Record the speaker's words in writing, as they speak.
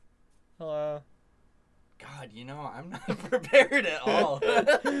God, I'm not prepared at all.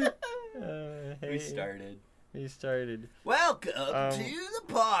 We started. Welcome to the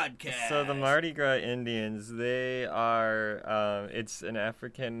podcast. So the Mardi Gras Indians, they are, it's an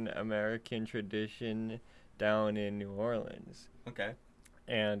African-American tradition down in New Orleans. Okay.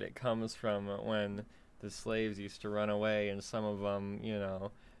 And it comes from when the slaves used to run away, and some of them,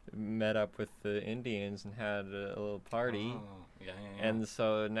 met up with the Indians and had a little party. Oh, yeah. And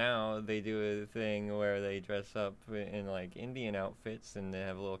so now they do a thing where they dress up in like Indian outfits, and they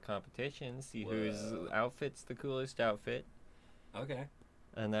have a little competition, see whose outfit's the coolest outfit. Okay.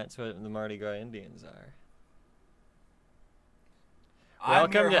 And that's what the Mardi Gras Indians are.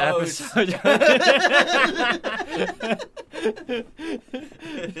 I'm Welcome your to host. episode.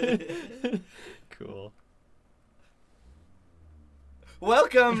 Cool.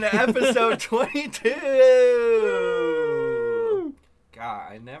 Welcome to episode 22.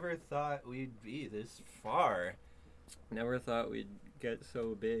 God, I never thought we'd be this far. Never thought we'd get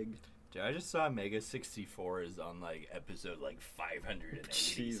so big. Dude, I just saw Mega 64 is on episode 580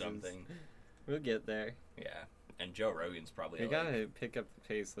 Jesus. something. We'll get there. Yeah. And Joe Rogan's probably We gotta pick up the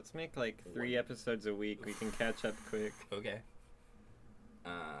pace. Let's make 3 episodes a week. We can catch up quick. Okay.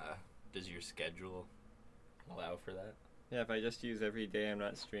 Does your schedule allow for that? Yeah, if I just use every day I'm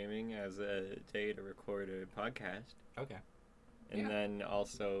not streaming as a day to record a podcast. Okay. And then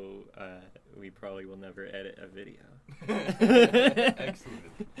also, we probably will never edit a video.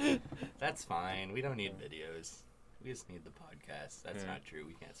 Excellent. That's fine. We don't need videos. We just need the podcast. That's not true.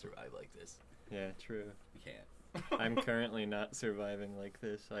 We can't survive like this. Yeah, true. We can't. I'm currently not surviving like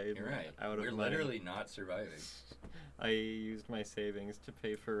this. You're right. Out of We're money. literally not surviving. I used my savings to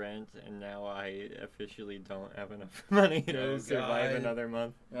pay for rent, and now I officially don't have enough money to survive another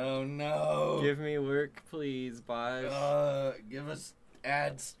month. Oh, no. Give me work, please, boss. Give us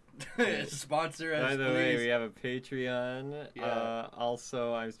ads. Sponsor us, By the please. way, we have a Patreon. Yeah.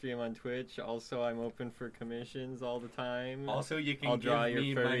 Also, I stream on Twitch. Also, I'm open for commissions all the time. Also, you can I'll draw give your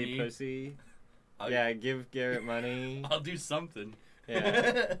me furry money. pussy. Yeah, give Garrett money. I'll do something.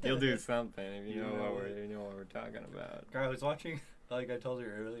 Yeah, you'll do something if you know what we're talking about. I was watching, like I told you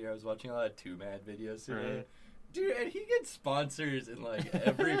earlier, I was watching a lot of 2Mad videos today. Right. Dude, and he gets sponsors in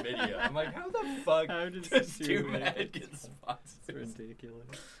every video. I'm like, how the fuck does 2Mad get sponsors? It's ridiculous.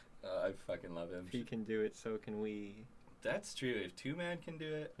 I fucking love him. If he can do it, so can we. That's true. If 2Mad can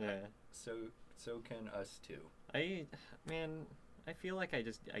do it, yeah, so can us too. I feel like I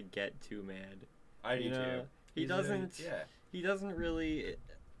get too mad. I do too. He doesn't. Yeah. He doesn't really.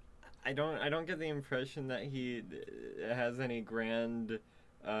 I don't get the impression that he has any grand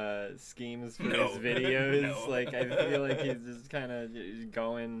schemes for his videos. No. I feel like he's just kind of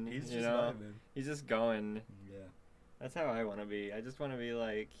going. He's just vibing. He's just going. Yeah. That's how I want to be. I just want to be what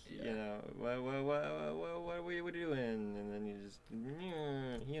are we doing? And then you just,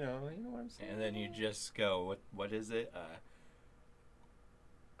 you know what I'm saying. And then you just go, what is it?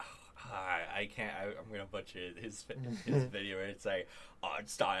 I can't. I'm gonna butcher his video where it's like,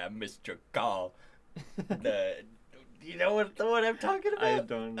 it's time, Mr. Call. You know what I'm talking about? I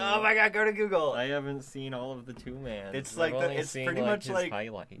don't know. Oh my God, go to Google. I haven't seen all of the 2Mans. It's I've pretty much his like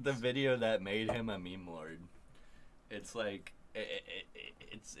highlights. the video that made him a meme lord. It's like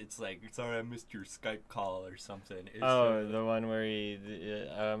it's like sorry I missed your Skype call or something. It's the one where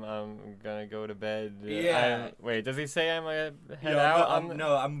I'm gonna go to bed. Yeah. Wait, does he say I'm gonna head yeah, out?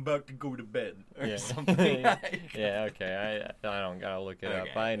 I'm about to go to bed or something. Yeah, okay. I don't gotta look it up.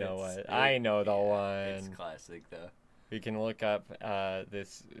 Okay, I know I know the one. It's classic though. We can look up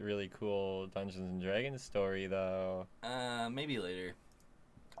this really cool Dungeons and Dragons story though. Maybe later.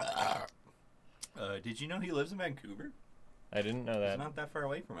 Did you know he lives in Vancouver? I didn't know that. He's not that far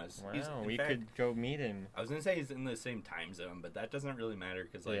away from us. Wow, we could go meet him. I was gonna say he's in the same time zone, but that doesn't really matter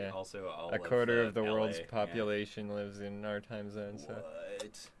because also all a quarter of the LA, world's population lives in our time zone. So what?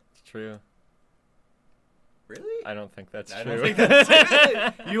 It's true. Really? I don't think that's I true. don't think that's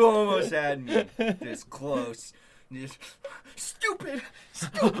true. You almost had me this close. Stupid.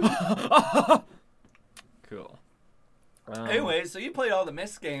 Cool. Anyway, so you played all the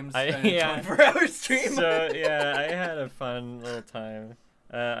Myst games in a yeah. 24-hour stream. So, yeah, I had a fun little time.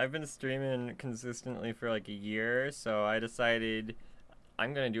 I've been streaming consistently for a year, so I decided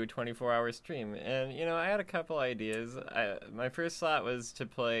I'm going to do a 24-hour stream. And, I had a couple ideas. My first thought was to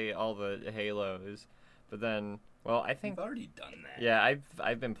play all the Halos, but then, I think... You've already done that. Yeah,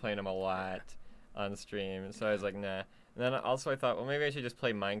 I've been playing them a lot on stream, so I was like, nah. And then also I thought, maybe I should just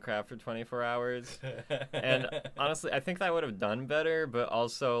play Minecraft for 24 hours. And honestly, I think that would have done better, but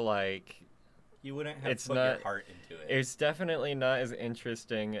also, You wouldn't have It's put not- your heart into it. It's definitely not as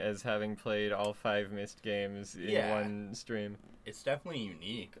interesting as having played all 5 Myst games in Yeah. one stream. It's definitely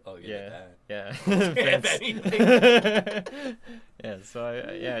unique. I'll give it that. Yeah. If Thanks. anything. Yeah, so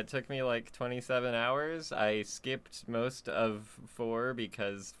it took me like 27 hours. I skipped most of 4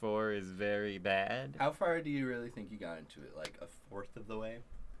 because 4 is very bad. How far do you really think you got into it? Like a fourth of the way?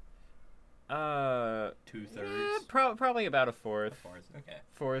 2/3. 2/3? Probably about a A fourth. fourth. Okay.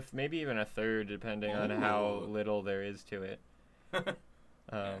 Fourth, maybe even a third, depending on how Ooh. little there is to it.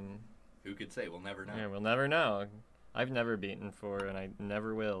 Who could say? We'll never know. Yeah, we'll never know. I've never beaten 4, and I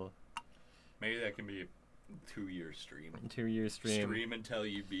never will. Maybe that can be a 2-year stream. 2-year stream. Stream until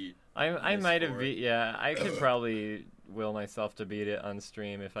you beat. I Myst might have 4. beat. Yeah, I could probably will myself to beat it on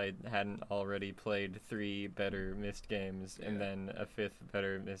stream if I hadn't already played 3 better Myst games and Yeah. then a 5th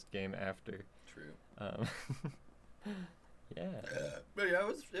better Myst game after. True. Yeah. But yeah,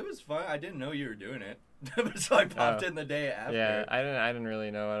 it was fun. I didn't know you were doing it, so I popped Oh. in the day after. Yeah, I didn't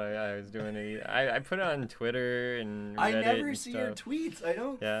really know what I was doing. I put it on Twitter and I Reddit never and see stuff. your tweets. I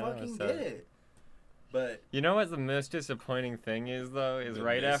don't Yeah, fucking so- get it. But You know what the most disappointing thing is though? Is the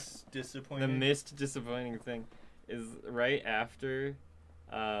right after Myst disappointing. the Myst disappointing thing is right after.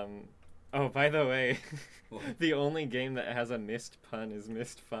 Oh, by the way, What? the only game that has a Myst pun is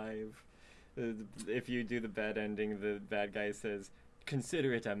Myst 5. If you do the bad ending, the bad guy says,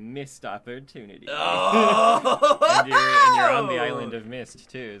 "Consider it a missed opportunity." Oh! and you're on the island of Mist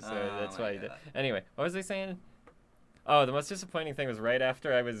too, so Oh that's my why. God. Anyway, what was I saying? Oh, the most disappointing thing was right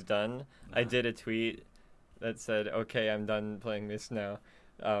after I was done, I did a tweet that said, "Okay, I'm done playing Myst now,"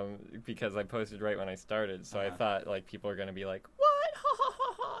 because I posted right when I started. So I Uh-huh. thought like people are gonna be like, "What? Ha ha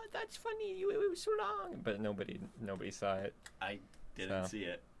ha ha! That's funny. It was so long," but nobody saw it. I didn't So. see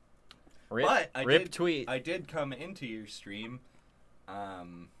it. Rip, But I rip did- tweet. I did come into your stream.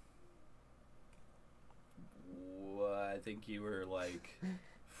 I think you were like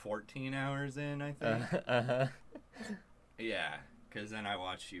 14 hours in, I think. Uh-huh. Yeah, because then I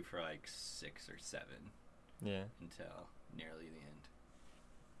watched you for like 6 or 7 Yeah. until nearly the end.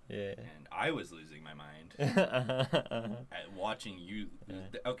 Yeah. And I was losing my mind Uh-huh. at watching you.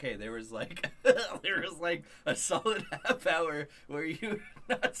 Yeah. Okay, there was like a solid half hour where you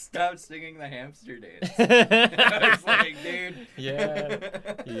not stop singing the hamster dance. I was like, dude. Yeah.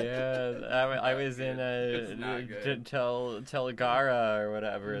 I was in It's not good. Telgara or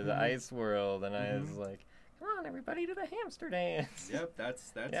whatever, the Mhm. ice world, and I was Mhm. like, "Come on, everybody, to the hamster dance!" Yep,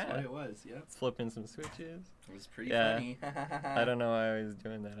 that's Yeah. what it was. Yep, Flipping some switches. it was pretty Yeah. funny. I don't know why I was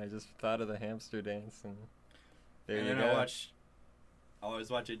doing that. I just thought of the hamster dance, and there And you then go. I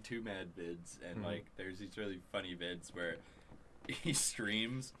was watching 2Mad vids, and Mhm. like there's these really funny vids where he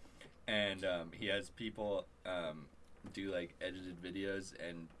streams, and he has people do like edited videos,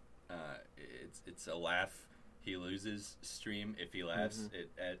 and it's a laugh he loses stream. If he laughs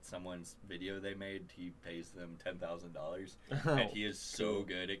at someone's video they made, he pays them $10,000, and he is so cool.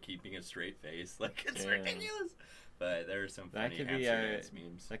 good at keeping a straight face. Like it's Yeah. ridiculous. But there are some That funny could be hamster our- dance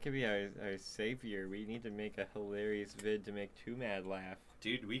memes. That could be our savior. We need to make a hilarious vid to make 2Mad laugh.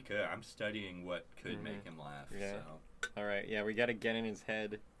 Dude, we could. I'm studying what could Mhm. make him laugh. Yeah. So All right, yeah, we gotta get in his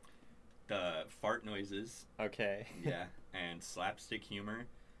head. the fart noises, Okay. yeah, and slapstick humor,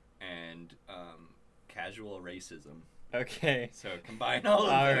 and casual racism. Okay. So combine all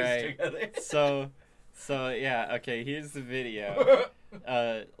of All those right. together. So yeah. Okay. Here's the video.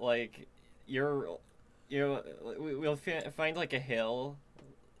 Like we'll find like a hill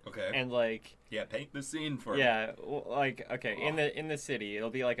okay. and like Yeah, paint the scene for me. yeah, like okay, in the city, it'll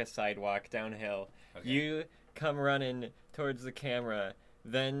be like a sidewalk downhill. Okay. You come running towards the camera,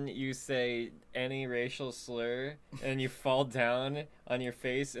 then you say any racial slur, and you fall down on your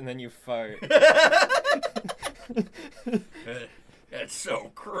face, and then you fart. That's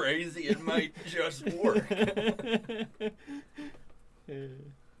so crazy. It might just work.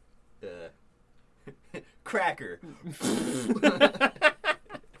 Cracker.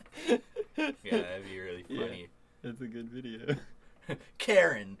 Yeah, that'd be really Yeah. funny. That's a good video.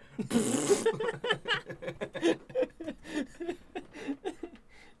 Karen.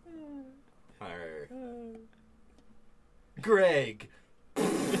 Arr. Greg.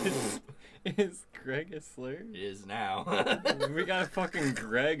 Is Greg a slur? It is now. We got fucking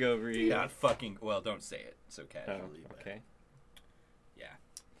Greg over here. Yeah, fucking. Well, don't say it so Oh, casually. but okay. Yeah.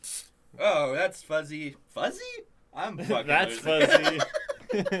 Oh, that's fuzzy. Fuzzy? I'm fucking. That's losing.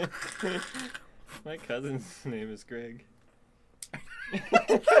 fuzzy. My cousin's name is Greg. I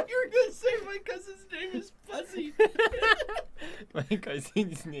thought you were gonna say my cousin's name is Fuzzy. My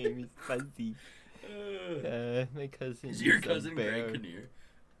cousin's name is Fuzzy. My cousin Is your is a cousin bear. Greg Kinnear?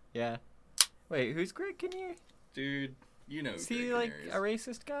 Yeah. Wait, who's Greg Kinnear? Dude, you know. Is Greg he like Kinnear a is.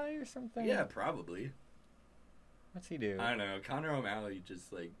 racist guy or something? Yeah, probably. What's he do? I don't know. Connor O'Malley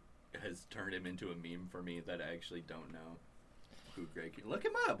just like has turned him into a meme for me that I actually don't know who Greg. Look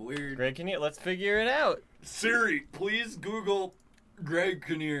him up. Weird. Greg Kinnear. Let's figure it out. Siri, please Google Greg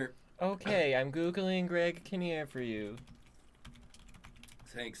Kinnear. Okay, I'm googling Greg Kinnear for you.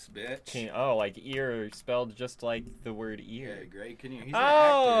 Thanks, bitch. Oh, like ear spelled just like the word Yeah, ear. Greg Kinnear. He's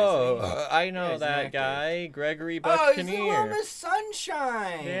Oh, an actor. I know Yeah, he's an that actor. guy, Gregory Buck Oh, he's the one Kinnear. with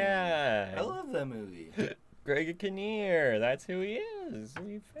Sunshine. Yeah, I love that movie. Greg Kinnear. That's who he is.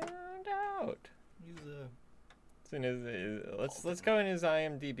 We found out. He's a. It's in let's go in his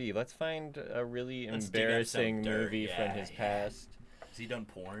IMDb. Let's find a really Let's dig up embarrassing some dirt. movie from Yeah, his yeah. past. Has he done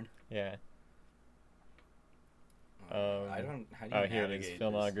porn? Yeah. I don't. How do you Oh, here it is. navigate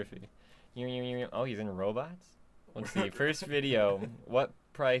this? Filmography. Oh, he's in Robots? Let's see. First video. What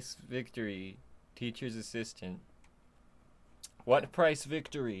price victory? Teacher's assistant. What price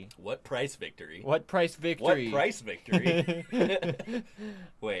victory? What price victory? What price victory? What price victory?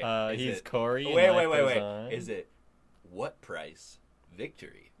 Wait. is He's it, Corey. and Wait, Life wait, Goes wait. On. Is it what price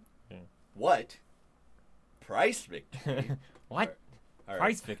victory? Yeah. What price victory? What All right.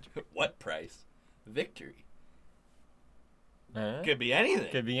 price victory? What price victory? Huh? Could be anything.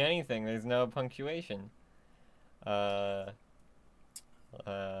 Could be anything. There's no punctuation.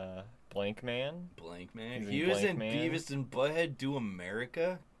 Blank Man. Blank Man. He's in He was Blank in Man. Beavis and Butthead Do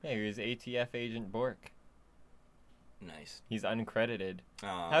America. Yeah, he was ATF Agent Bork. Nice. He's uncredited.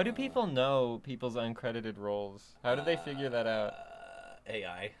 How do people know people's uncredited roles? How did they figure that out?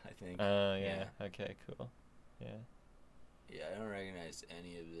 AI, I think. Yeah. Okay, cool. Yeah. Yeah, I don't recognize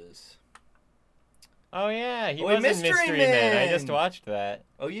any of this. Oh yeah, he Oh, was in Mystery Mystery Man. I just Man! watched that.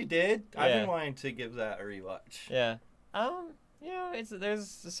 Oh, you did? I've Yeah. been wanting to give that a rewatch. Yeah. You know, there's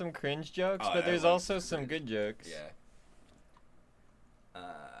some cringe jokes, Oh, but I there's like also some some good jokes. Yeah.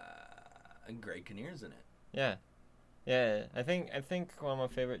 And Greg Kinnear's in it. Yeah. Yeah, I think one of my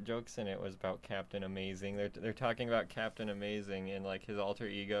favorite jokes in it was about Captain Amazing. They're talking about Captain Amazing, and like his alter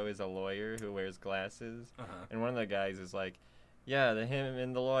ego is a lawyer who wears glasses, and one of the guys is like, "Yeah, him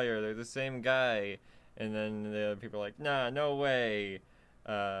and the lawyer, they're the same guy," and then the other people are like, "Nah, no way.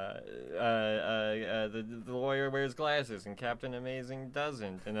 The lawyer wears glasses and Captain Amazing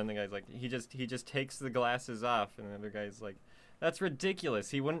doesn't," and then the guy's like, he just takes the glasses off, and the other guy's like, "That's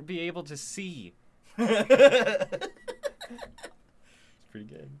ridiculous. He wouldn't be able to see." It's pretty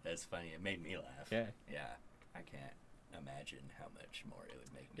good. That's funny. It made me laugh. Yeah. Yeah. I can't imagine how much more it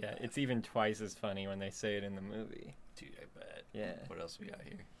would make me Yeah, laugh. it's even twice as funny when they say it in the movie. Dude, I bet. Yeah. What else we got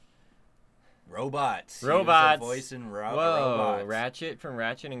here? Robots. He was Robots. the voice in Whoa, Robots. Ratchet from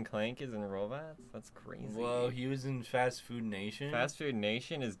Ratchet and Clank is in Robots? That's crazy. Whoa, he was in Fast Food Nation. Fast Food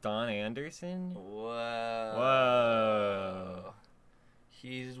Nation is Don Anderson? Whoa. Whoa.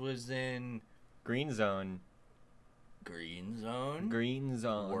 He was in Green Zone. Green Zone. Green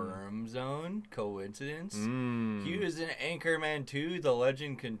Zone. Worm Zone. Coincidence. Mmm. He was in Anchorman 2, The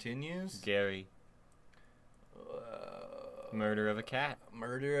Legend Continues. Gary. Murder of a cat.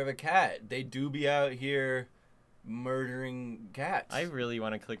 Murder of a cat. They do be out here murdering cats. I really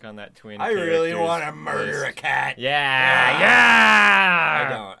want to click on that twin I really characters want to murder a list. cat. Yeah, I yeah!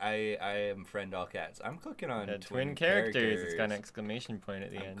 don't. I am friend all cats. I'm clicking on Twin characters. It's got an exclamation point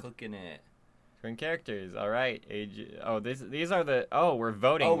at the I'm end. clicking it. Twin characters. All right. These are the. Oh, we're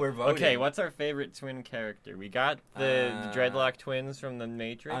voting. Oh, we're voting. Okay, what's our favorite twin character? We got the Dreadlock twins from the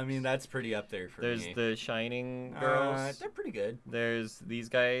Matrix. I mean, that's pretty up there for There's me. the Shining girls. They're pretty good. There's these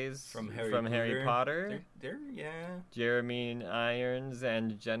guys From Harry Potter. They're yeah. Jeremy Irons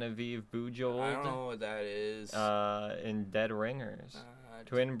and Genevieve Bujold. I don't know what that is. In Dead Ringers. Uh,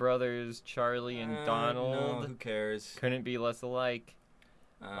 Twin brothers Charlie and Donald. No, who cares? Couldn't be less alike.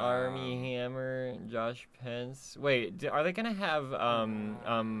 Army Hammer, Josh Pence. Wait, are they gonna have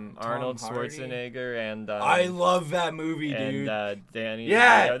Arnold Hardy? Schwarzenegger and I love that movie, dude. and Danny?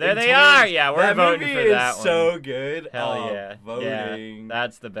 Yeah, DeVito? There and they Twins. are. Yeah, we're that voting movie for that is one. so good. Hell Oh, yeah, voting. yeah,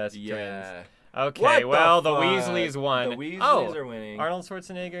 that's the best twins. Yeah. Okay, What well the fuck? Weasleys won. The Weasleys oh, are winning. Arnold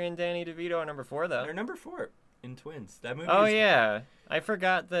Schwarzenegger and Danny DeVito are number 4 though. They're number 4 in Twins. That movie. Oh is, yeah, I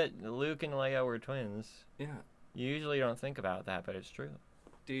forgot that Luke and Leia were twins. Yeah. You usually don't think about that, but it's true.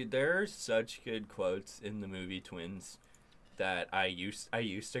 Dude, there are such good quotes in the movie Twins that I used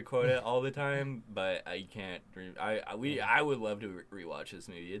to quote it all the time, but I can't. I would love to rewatch this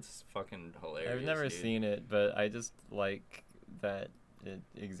movie. It's fucking hilarious. I've never dude. seen it, but I just like that it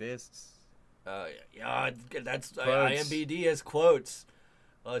exists. Yeah, that's Quotes. IMDb has quotes.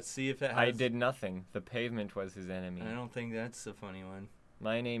 Let's see if it has. I did nothing. The pavement was his enemy. I don't think that's a funny one.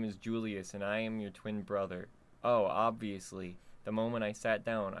 My name is Julius, and I am your twin brother. Oh, obviously. The moment I sat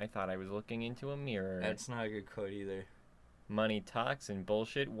down, I thought I was looking into a mirror. That's not a good quote either. Money talks and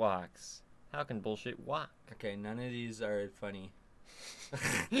bullshit walks. How can bullshit walk? Okay, none of these are funny.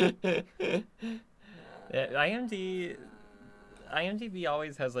 IMDb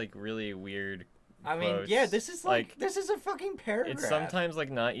always has like really weird I mean, quotes. yeah, this is this is a fucking paragraph. It's sometimes like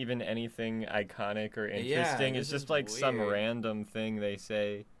not even anything iconic or interesting. It's just like some weird. random thing they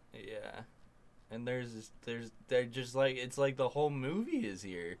say. Yeah. And they're just like, it's like the whole movie is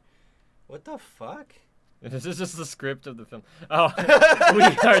here. What the fuck? This is just the script of the film. Oh, we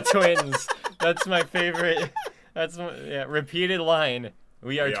are twins. That's my favorite. Repeated line.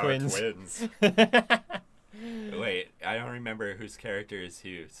 We are twins. Wait, I don't remember whose character is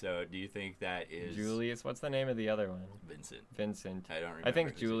who. So do you think that is Julius? What's the name of the other one? Vincent. I don't remember. I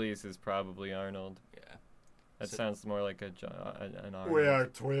think Julius is probably Arnold. Yeah. That sounds more like an Arnold. We are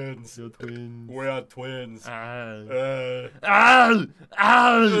twins. You're twins. We are twins.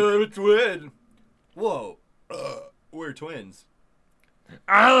 Twin. Whoa. We're twins.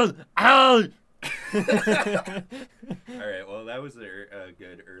 All right, well, that was a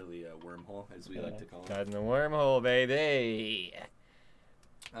good early wormhole, as we like to call it. Got in the wormhole, baby.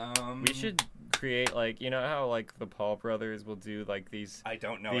 We should create, like, you know how, like, the Paul brothers will do, like, these... I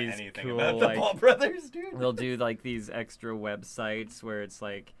don't know these anything cool, about the like, Paul brothers, dude. They'll do, like, these extra websites where it's,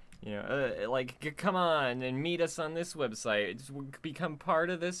 like, you know, come on and meet us on this website. Become part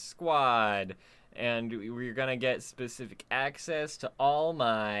of this squad. And we're going to get specific access to all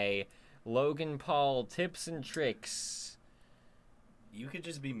my Logan Paul tips and tricks. You could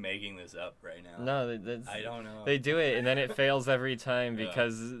just be making this up right now. No, that's... I don't know. They do it, and then it fails every time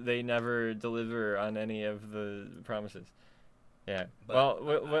because they never deliver on any of the promises. Yeah. But,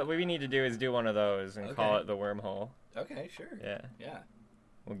 well, what we need to do is do one of those and call it the wormhole. Okay, sure. Yeah. Yeah.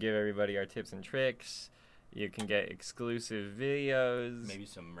 We'll give everybody our tips and tricks. You can get exclusive videos. Maybe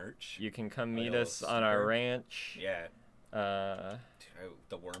some merch. You can come meet us on our ranch. Yeah.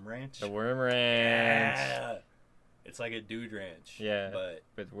 The Worm Ranch? The Worm Ranch. Yeah. It's like a dude ranch. Yeah. But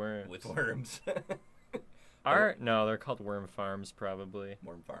with worms. With worms. No, they're called worm farms, probably.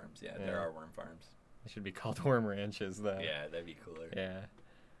 Worm farms, yeah. There are worm farms. They should be called worm ranches, though. Yeah, that'd be cooler. Yeah.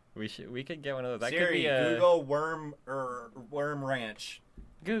 We could get one of those. That Siri, could be Google worm ranch.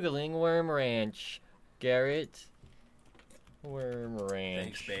 Googling worm ranch. Garrett. Worm ranch.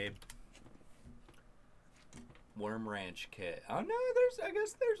 Thanks, babe. Worm ranch kit. Oh no, I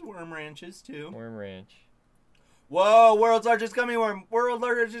guess there's worm ranches too. Worm ranch. Whoa, world's largest gummy worm. World's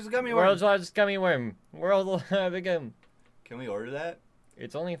largest gummy worm. World's largest gummy worm. Can we order that?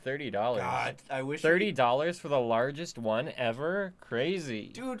 It's only $30. God, I wish $30 for the largest one ever?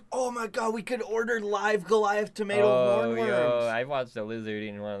 Crazy. Dude, oh my god, we could order live Goliath tomato hornworms. Yo, I've watched a lizard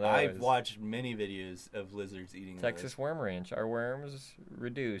eating one of those. I've watched many videos of lizards eating Texas Worm Ranch. Our worms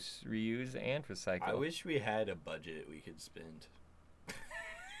reduce, reuse, and recycle. I wish we had a budget we could spend.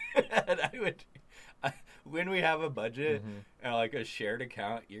 And when we have a budget and like a shared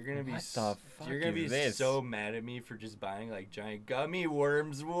account, you're gonna be so mad at me for just buying like giant gummy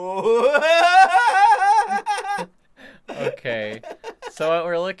worms. Whoa. Okay, so what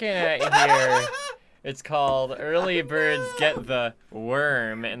we're looking at here, it's called Early Birds Get the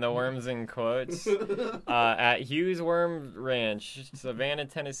Worm, and the worm's in quotes, at Hughes Worm Ranch, Savannah,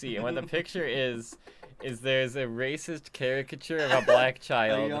 Tennessee. And what the picture is there's a racist caricature of a black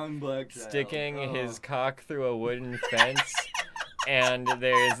child, a young black child sticking his cock through a wooden fence, and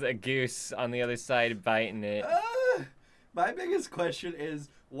there's a goose on the other side biting it. My biggest question is,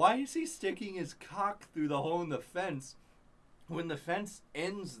 why is he sticking his cock through the hole in the fence when the fence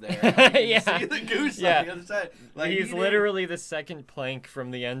ends there? You see the goose on the other side. Like, he's literally the second plank from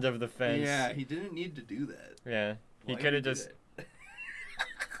the end of the fence. Yeah, he didn't need to do that. Yeah, he could have just...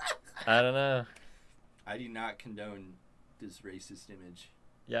 I don't know. I do not condone this racist image.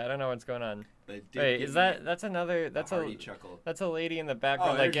 Yeah, I don't know what's going on. But wait, that's a chuckle. That's a lady in the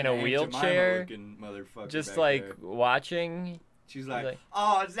background, like in a wheelchair, just like there. Watching. She's like,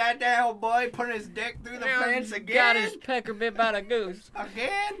 oh, is that old boy putting his dick through the fence again? Got his pecker bit by a goose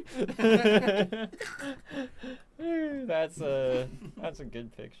again. That's a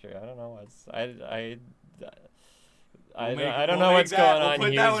good picture. I don't know what's I don't know what's going on.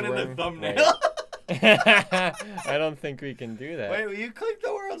 Put that one in the thumbnail. I don't think we can do that. Wait, will you click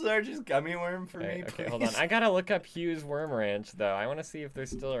the world's largest gummy worm for me, okay, please? hold on. I gotta look up Hughes Worm Ranch, though. I want to see if they're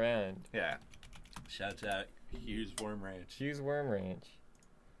still around. Yeah. Shouts out Hughes Worm Ranch. Hughes Worm Ranch.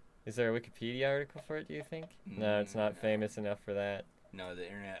 Is there a Wikipedia article for it, do you think? No, it's not famous enough for that. No, the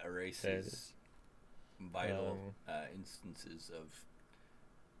internet erases vital instances of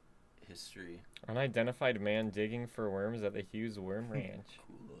history. Unidentified man digging for worms at the Hughes Worm Ranch.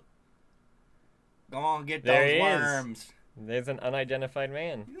 Cool. Go on, get There those he is. worms. There's an unidentified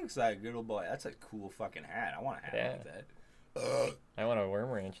man. He looks like a good old boy. That's a cool fucking hat. I want a hat like that. I want a worm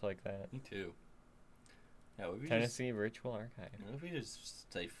ranch like that. Me too. Yeah, what if we Tennessee Virtual Archive. what if we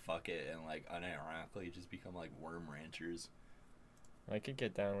just say fuck it and like unironically just become like worm ranchers? I could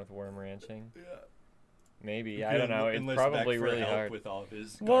get down with worm ranching. Yeah. Maybe. I don't know. It's probably really hard. With all of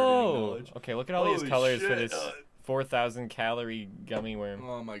his Whoa! knowledge. Okay, look at all these Holy colors for shit. this 4,000 calorie gummy worm.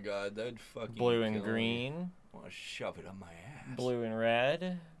 Oh my god, that'd fucking Blue and kill me. green, I want to shove it on my ass. blue and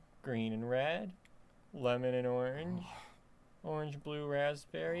red, green and red, lemon and orange, orange, blue,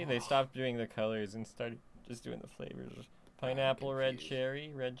 raspberry. They stopped doing the colors and started just doing the flavors. Pineapple, red cherry,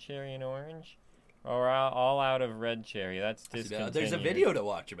 and orange. All out of red cherry. That's discontinued. There's a video to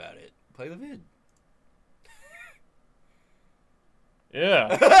watch about it. Play the vid.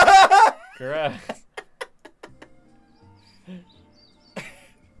 Yeah. Gross.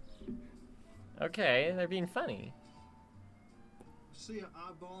 Okay, they're being funny. See an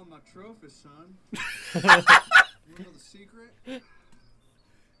eyeball in my trophy, son. You know the secret?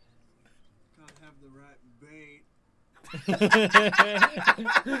 Gotta have the right bait.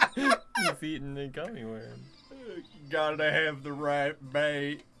 He's eating the gummy worm. Gotta have the right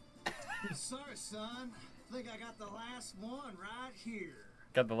bait. Sorry, son. Think I got the last one right here.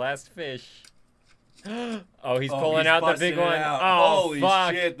 Got the last fish. Oh, he's pulling out the busting big it one. out. Oh, Holy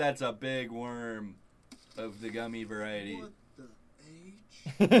fuck. shit, that's a big worm of the gummy variety. What the H?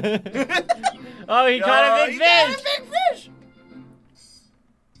 Oh, he caught a big He got fish. a big fish!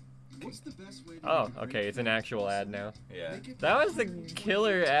 What's the best way to Oh, make a okay, great it's an film? actual ad now. Yeah. Make it That was the fun.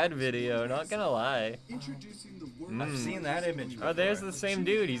 killer ad video, not gonna lie. Introducing the world's I've seen that image Oh, there's before. the same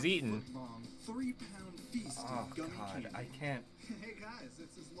dude, he's eating. 3-pound feast Oh of gummy god, candy. I can't. Hey guys,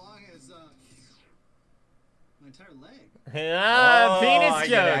 it's as long as my entire leg. Ah, penis I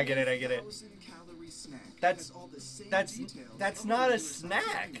joke. get it. 1,000-calorie snack. That's- Has all the same that's details not a of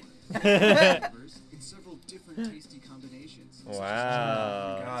snack. flavors in several different tasty combinations.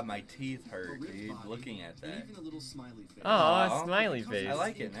 Wow. God, my teeth A hurt, rib dude, body, looking at and that. even a little smiley face. Oh, Aw. a smiley It comes face. I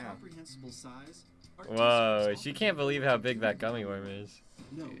like in it now. comprehensible size. Our Whoa, taste she buds can't often believe how big that gummy worm is.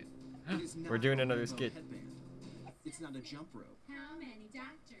 No, it is We're not doing a another rainbow skit. headband. It's not a jump rope. How many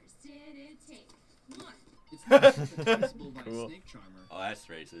doctors did it take? One. It's not accessible by Cool. a snake charmer. Oh, that's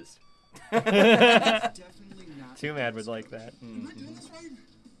racist. It's definitely not. Too Mad would like that. Am I doing this right?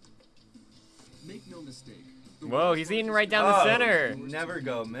 Make no mistake. the Whoa, world's he's eating largest right down gummy the Oh, center. never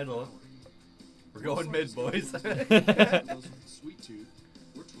go middle. We're going mid, boys. Those with sweet tooth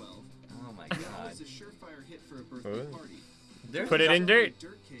were 12. Oh my Now god. it's a surefire hit for a birthday Ooh. party. There's Put it in dirt.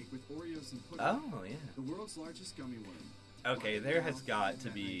 Dirt cake with Oreos and pudding. Oh yeah. The world's largest gummy worm. Okay, there has got to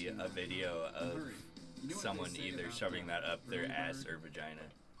be a video of Hurry. You know what someone they say either about shoving that up their early ass bird? or vagina.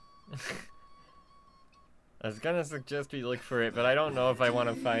 I was gonna suggest we look for it, but I don't know if I want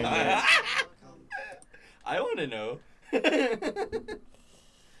to find it. I want to know.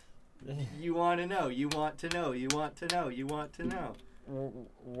 You want to know. You want to know. You want to know. You want to know.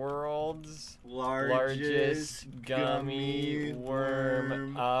 World's Largest gummy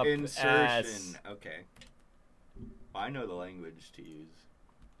worm up insertion. ass. Okay. Well, I know the language to use.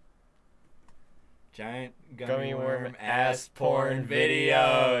 Giant Gummy worm ass porn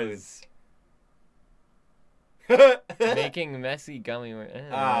videos. Making messy gummy worm.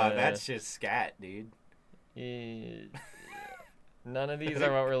 That's just scat, dude. None of these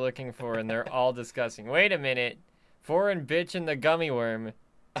are what we're looking for, and they're all disgusting. Wait a minute. Foreign bitch and the gummy worm.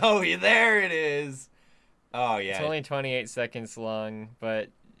 Oh, yeah, there it is. Oh yeah. It's only 28 seconds long, but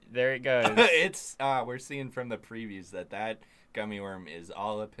there it goes. It's we're seeing from the previews that gummy worm is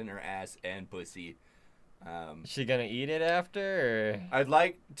all up in her ass and pussy. She gonna eat it after? Or? I'd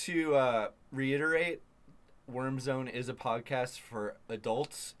like to reiterate, Worm Zone is a podcast for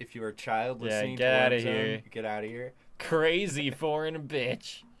adults. If you're a child listening get to Worm outta Zone, here. get out of here. Crazy foreign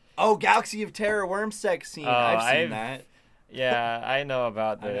bitch. Oh, Galaxy of Terror worm sex scene. Oh, I've seen I've- that. Yeah, I know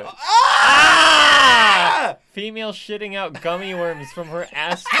about I the know. Ah! female shitting out gummy worms from her Get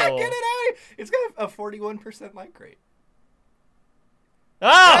asshole. it out! It's got a 41% like rate.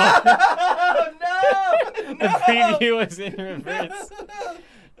 Oh! Oh, no! The preview was in reverse.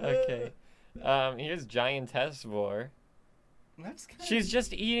 Okay. Here's Giantess Vor. That's kind She's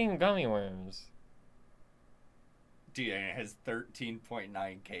just eating gummy worms. Dude, and it has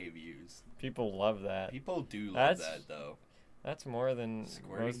 13.9k views. People love that. People do love That's that, though. That's more than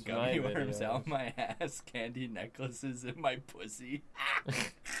Squirting most of my gummy worms videos. out my ass, candy necklaces in my pussy.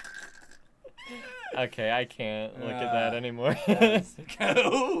 Okay, I can't look at that anymore.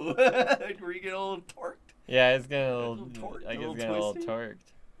 Go. Where you get a little torqued. Yeah, it's getting a little little. torqued, I a guess little it's getting a little twisty.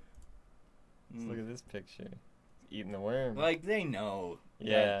 torqued. Let's look at this picture. Eating the worm. Like, they know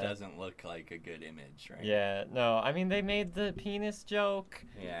Yeah. that doesn't look like a good image, right? Yeah, no, I mean they made the penis joke.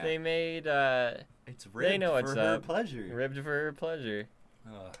 Yeah. They made It's ribbed know for what's her up. pleasure. ribbed for her pleasure.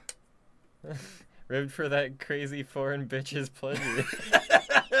 Ugh. Ribbed for that crazy foreign bitch's pleasure.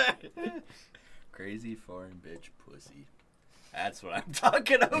 Crazy foreign bitch pussy. That's what I'm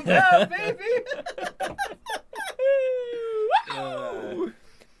talking about, baby.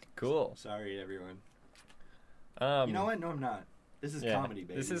 Cool. Sorry, everyone. You know what? No, I'm not. This is comedy,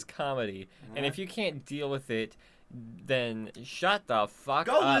 baby. This is comedy. And Uh-huh. if you can't deal with it, then shut the fuck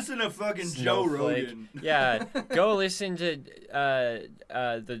Go up. listen to fucking Joe Snowflake. Rogan. Yeah, go listen to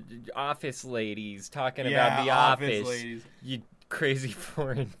the Office ladies talking about the Office. ladies. You crazy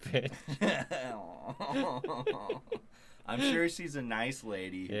foreign bitch. I'm sure she's a nice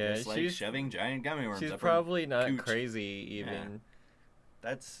lady who Yeah, just likes she's- shoving giant gummy worms She's up her probably not cooch. crazy even.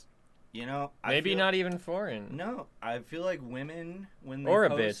 That's, you know, Maybe not even foreign. No, I feel like women, when they Or a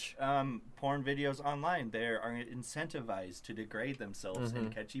post porn videos online, they are incentivized to degrade themselves in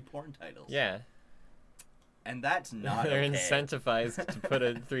catchy porn titles. Yeah. And that's not They're okay. incentivized to put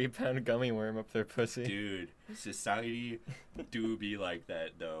a 3-pound gummy worm up their pussy. Dude, society do be like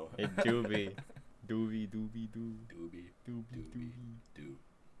that, though. It do be. Doobie doobie doo. Doobie, Doobie doobie, doobie. do.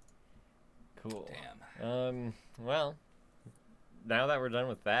 Cool. Damn. Well, now that we're done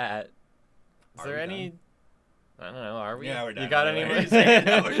with that, is Are there we any? I don't know. Are we? Yeah, we're done. You got Why any are more? you saying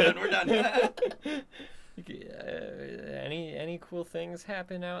that? We're done. Any cool things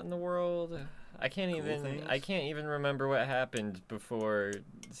happen out in the world? I can't Cool even. things? I can't even remember what happened before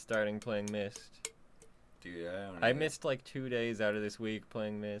starting playing Myst. Dude, I don't know. I missed like 2 days out of this week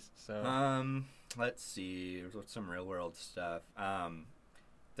playing Myst. So. Let's see. What's some real world stuff?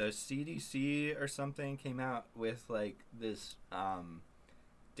 The CDC or something came out with like this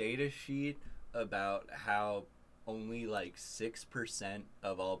data sheet about how only like 6%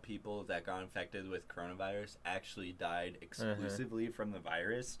 of all people that got infected with coronavirus actually died exclusively from the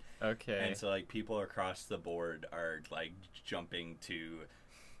virus. Okay. And so like people across the board are like jumping to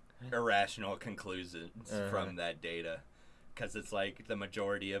irrational conclusions from that data. Because it's like the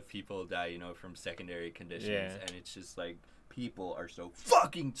majority of people die, you know, from secondary conditions. Yeah. And it's just like people are so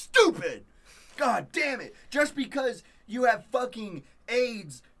fucking stupid. God damn it. Just because you have fucking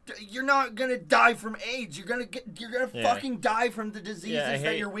AIDS, you're not going to die from AIDS. You're going to Yeah. fucking die from the diseases Yeah, I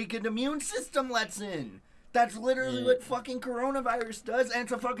that hate- your weakened immune system lets in. That's literally Yeah. what fucking coronavirus does. And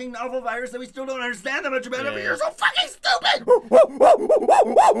it's a fucking novel virus that we still don't understand that much about it, but Yeah. you're so fucking stupid.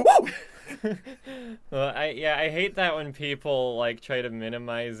 Well, I hate that when people like try to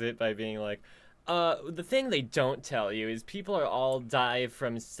minimize it by being like, the thing they don't tell you is people are all die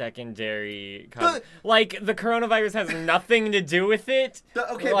from secondary like the coronavirus has nothing to do with it.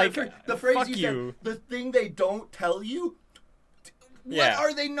 Like, the phrase fuck you you. said, the thing they don't tell you. What Yeah.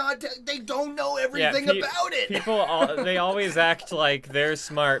 are they not? They don't know everything about it. People, they always act like they're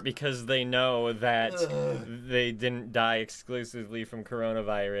smart because they know that they didn't die exclusively from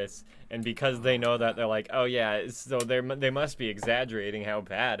coronavirus, and because they know that, they're like, oh yeah, so they must be exaggerating how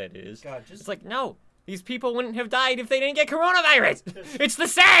bad it is. God, It's like, no, these people wouldn't have died if they didn't get coronavirus. It's the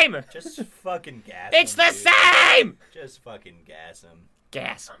same. just fucking gas. It's the same. Just fucking gas them.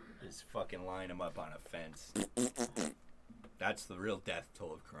 Gas 'em. Just fucking line them up on a fence. That's the real death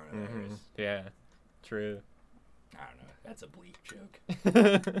toll of coronavirus. Yeah, true. I don't know. That's a bleak joke.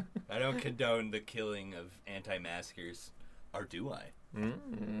 I don't condone the killing of anti-maskers, or do I?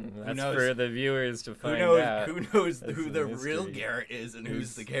 That's knows? for the viewers to Who find knows? out. Who knows That's who a the real mystery. Garrett is, and who's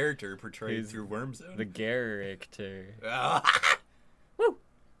Who's- the character portrayed who's through Wormzone? The character. Woo!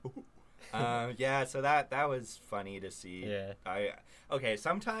 Yeah, so that was funny to see. Yeah. Okay,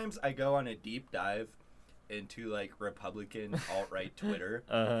 sometimes I go on a deep dive into like Republican alt-right Twitter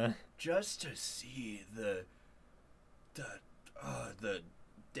just to see the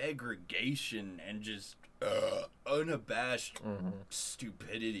degradation and just unabashed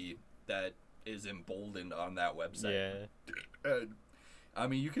stupidity that is emboldened on that website. Yeah. I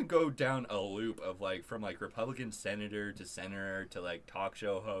mean, you can go down a loop of like from like Republican senator to like talk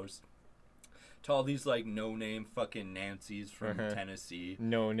show host to all these like no-name fucking Nancys from Tennessee.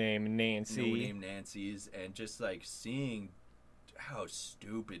 No name Nancy. No-name Nancys, and just like seeing how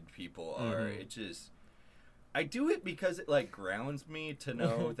stupid people are. It just, I do it because it like grounds me to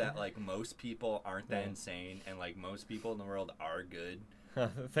know that like most people aren't that insane, and like most people in the world are good.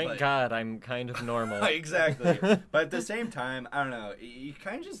 Thank But- God I'm kind of normal. Exactly. But at the same time, I don't know. You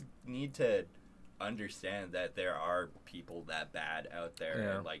kind of just need to understand that there are people that bad out there,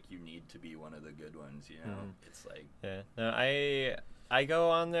 Yeah. and like you need to be one of the good ones. You know, Mhm. it's like Yeah. No, I go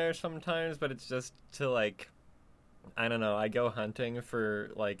on there sometimes, but it's just to like, I don't know. I go hunting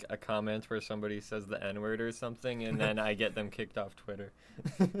for like a comment where somebody says the N-word or something, and then I get them kicked off Twitter.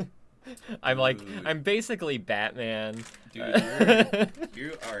 I'm like, Dude. I'm basically Batman. Dude,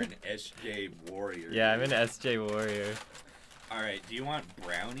 you are an SJ warrior. Yeah, I'm dude. an SJ warrior. All right, do you want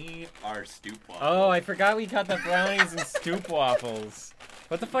brownie or stoop waffle? Oh, I forgot we got the brownies and stoop waffles.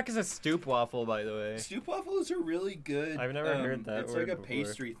 What the fuck is a stoop waffle, by the way? Stoop waffles are really good. I've never heard that It's word like a before.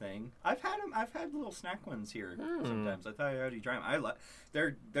 pastry thing. I've had them. I've had little snack ones here Hmm. sometimes. I thought I already tried them.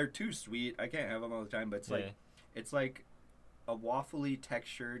 They're too sweet. I can't have them all the time. But it's like it's like a waffly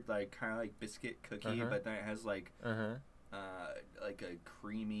textured, like kind of like biscuit cookie, Uh-huh. but then it has like Uh-huh. like a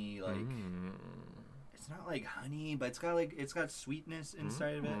creamy like. Mm. It's not like honey, but it's got sweetness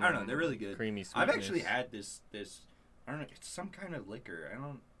inside of it. I don't know. They're really good. Creamy sweetness. I've actually had this. I don't know. It's some kind of liquor.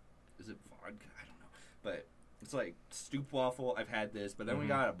 Is it vodka? I don't know. But it's like stoop waffle. I've had this, but then we Mhm.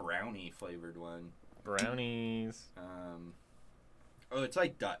 got a brownie flavored one. brownies. Oh, it's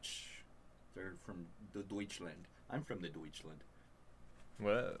like Dutch. They're from the Deutschland. I'm from the Deutschland.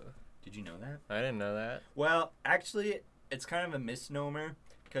 Whoa. Did you know that? I didn't know that. Well, actually, it's kind of a misnomer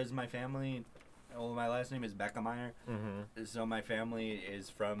because my family. Well, my last name is Beckemeyer. Mm-hmm. So my family is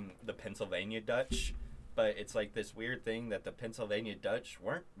from the Pennsylvania Dutch, but it's like this weird thing that the Pennsylvania Dutch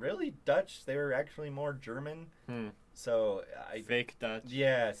weren't really Dutch. They were actually more German. So Fake Dutch.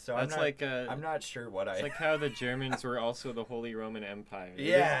 yeah. So That's I'm not sure what It's like how the Germans were also the Holy Roman Empire.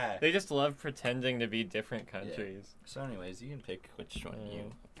 Yeah. They just love pretending to be different countries. So, anyways, you can pick which one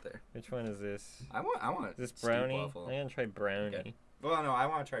you there. Which one is this? I want Is this steep brownie? waffle. I'm gonna try brownie. Okay. Well, no, I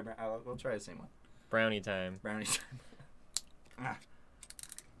want to try. We'll try the same one. Brownie time. Brownie time.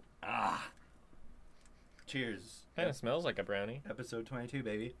 Ah. Cheers. Kind of smells like a brownie. Episode 22,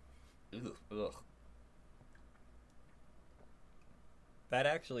 baby. Ugh. That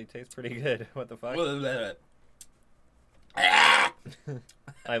actually tastes pretty good. What the fuck? Ah!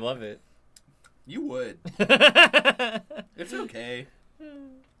 I love it. You would. It's okay.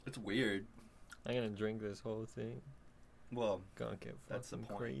 It's weird. I'm gonna drink this whole thing. Well, Gonna get That's the fucking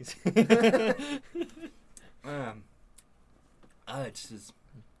point. crazy. it's just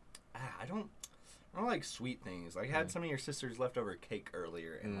I don't like sweet things. Like I had some of your sister's leftover cake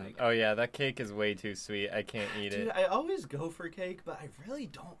earlier, and like Oh yeah, that cake is way too sweet. I can't eat dude, it. I always go for cake, but I really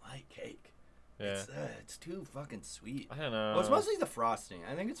don't like cake. Yeah. It's too fucking sweet. I don't know. Well, it's mostly the frosting.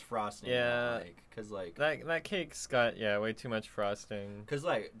 I think it's frosting. Yeah. Cause like that cake's got way too much frosting. Cause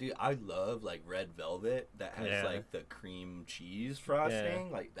like, dude, I love like red velvet that has Yeah. like the cream cheese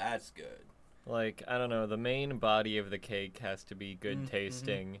frosting. Like that's good. Like, I don't know, the main body of the cake has to be good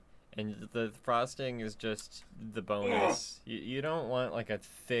tasting, and the frosting is just the bonus. You don't want like a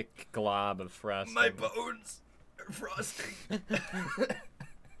thick glob of frosting. My bones are frosting.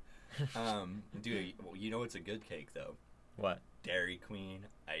 Dude, you know what's a good cake though? What? Dairy Queen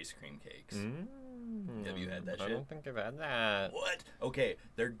ice cream cakes. Have you had that I shit? don't think I've had that. What? Okay,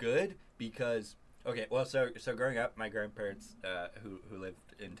 they're good because so growing up, my grandparents who lived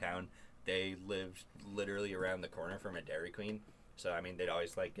in town, they lived literally around the corner from a Dairy Queen. So I mean, they'd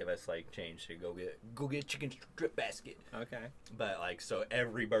always like give us like change to go get chicken strip basket. Okay. But like, so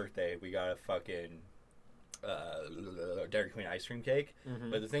every birthday we got a fucking Dairy Queen ice cream cake.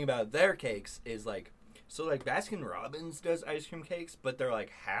 But the thing about their cakes is like, so like Baskin Robbins does ice cream cakes, but they're like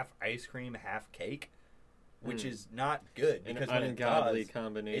half ice cream, half cake, which is not good An because when it ungodly does,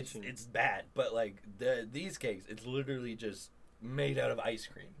 combination. it's bad. But like these cakes, it's literally just made out of ice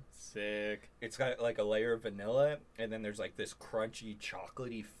cream. Sick. It's got like a layer of vanilla, and then there's like this crunchy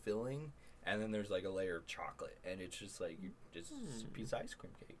chocolatey filling, and then there's like a layer of chocolate, and it's just like just a piece of ice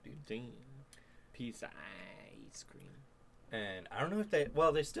cream cake, dude. Damn. Piece of ice cream. And I don't know if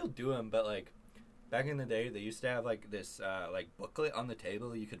they still do them, but like back in the day, they used to have like this like booklet on the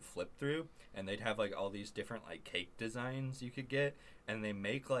table you could flip through, and they'd have like all these different like cake designs you could get, and they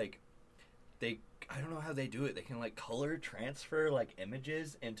make like I don't know how they do it. They can like color transfer like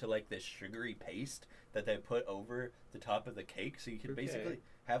images into like this sugary paste that they put over the top of the cake, so you could Okay. basically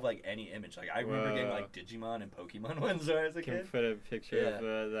have like any image. Like I remember getting Whoa. like Digimon and Pokemon ones when I was a Can kid. put a picture Yeah.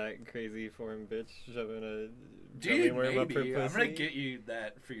 of that crazy foreign bitch shoving a Dude, jelly worm up her maybe I'm pussy. gonna get you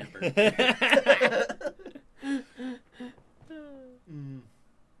that for your birthday.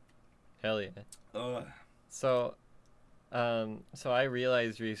 Hell yeah. Ugh. So, So I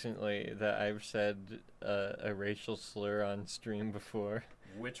realized recently that I've said a racial slur on stream before.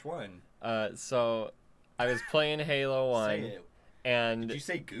 Which one? So I was playing Halo 1, Say it. and Did you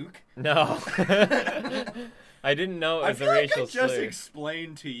say gook? no, I didn't know it I was feel a like racial I just slur.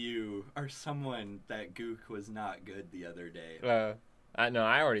 explained to you or someone that gook was not good the other day. No,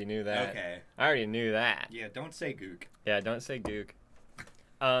 I already knew that. Okay. I already knew that. Yeah, don't say gook. Yeah, don't say gook.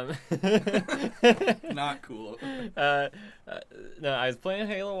 Not cool. No, I was playing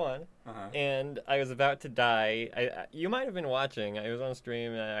Halo 1, Uh-huh. and I was about to die. You might have been watching. I was on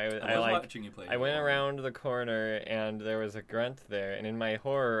stream, and I was like watching you play. I went around the corner, and there was a grunt there, and in my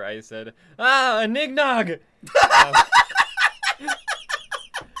horror, I said, "Ah, a nignog!"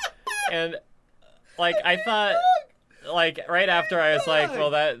 And like I thought, like right after I was like,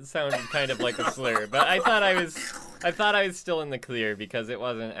 well, that sounded kind of like a slur, but I thought I was still in the clear because it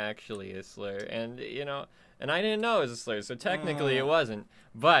wasn't actually a slur, and and I didn't know it was a slur, so technically it wasn't.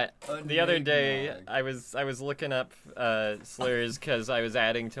 But the other day I was looking up slurs because I was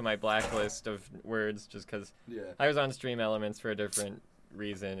adding to my blacklist of words just because Yeah. I was on Stream Elements for a different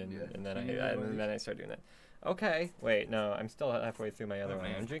reason, and, Yeah. and then I started doing that. Okay, wait, no, I'm still halfway through my other one.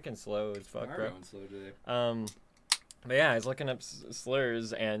 man. I'm drinking slow as fuck, Are bro. going slow today. But yeah, I was looking up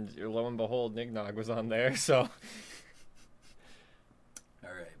slurs, and lo and behold, Nignog was on there, so All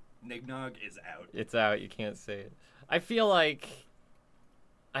right. Nignog is out. it's out. You can't say it. I feel like,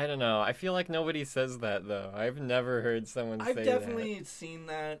 I don't know. I feel like nobody says that though. I've never heard someone I've say definitely seen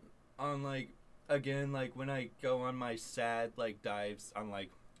that on like when I go on my sad dives on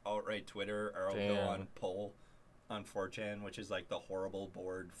alt-right Twitter, or I'll go Damn. on Poll on 4chan, which is like the horrible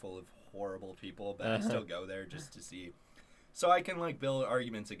board full of horrible people, but I still go there just to see, so I can build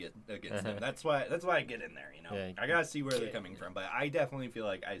arguments against them. That's why I get in there. Yeah. I gotta see where they're coming from, but I definitely feel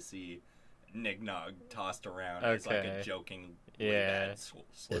like I see Nignog tossed around as like a Okay. joking Yeah. bad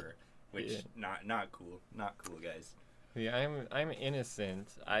slur, which Yeah. not cool, guys. Yeah, I'm innocent.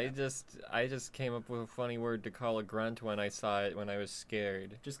 I just came up with a funny word to call a grunt when I saw it when I was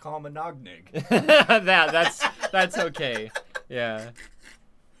scared. Just call him a nognig. that's okay. Yeah.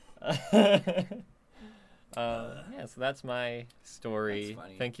 Yeah, so that's my story. That's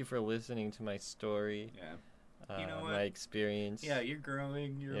funny. Thank you for listening to my story. Yeah. You know what? My experience. Yeah, you're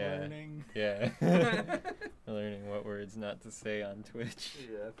growing. You're Yeah. learning. Yeah. Learning what words not to say on Twitch.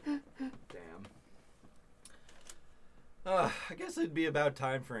 Yeah. Damn. I guess it'd be about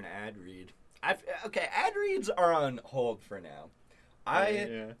time for an ad read. Okay, ad reads are on hold for now. I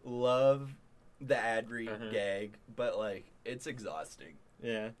Yeah. love the ad read Uh-huh. gag, but it's exhausting.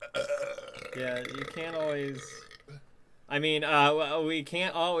 Yeah. Yeah, you can't always. I mean, we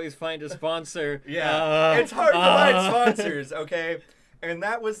can't always find a sponsor. Yeah, it's hard to find sponsors, okay? And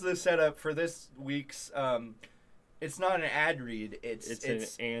that was the setup for this week's. It's not an ad read. It's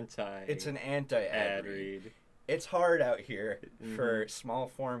an anti-ad ad read. read. It's hard out here for small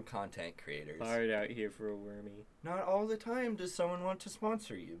form content creators. Hard out here for a wormy. Not all the time does someone want to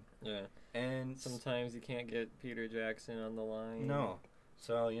sponsor you, Yeah. and Sometimes you can't get Peter Jackson on the line. no.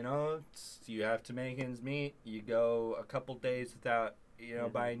 So you have to make ends meet. You go a couple days without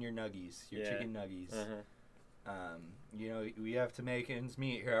buying your nuggies, your Yeah. chicken nuggies. Uh-huh. We have to make ends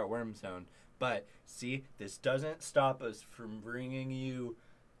meet here at Worm Zone. But see, this doesn't stop us from bringing you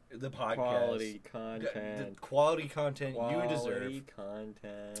the podcast. Quality The content. quality content you Quality deserve.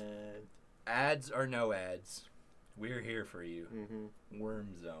 content. Ads or no ads, we're here for you. Mm-hmm.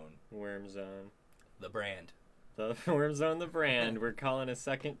 Worm Zone, Worm Zone. the brand. The Worm Zone, the brand. We're calling a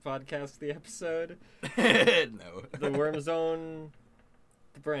second podcast the episode. No. The Worm Zone,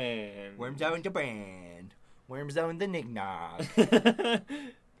 the brand. Worm Zone, the brand. Worm Zone, the nignog.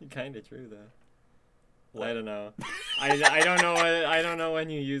 Kind of true though. What? I don't know. I don't know. I don't know when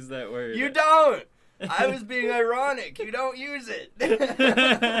you use that word. You don't. I was being ironic. You don't use it.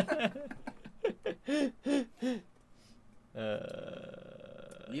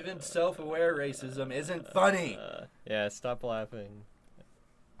 Even self-aware racism isn't funny. Yeah, stop laughing.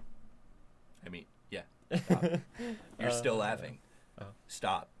 I mean, yeah. You're still laughing. oh.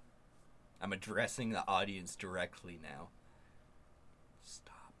 Stop. I'm addressing the audience directly now.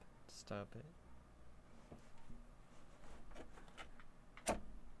 Stop. Stop it.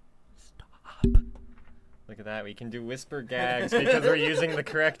 Stop. Look at that. We can do whisper gags because we're using the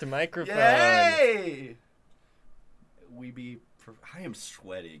correct microphone. Yay! I am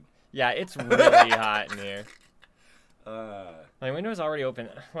sweating. Yeah, it's really hot in here. My window's already open.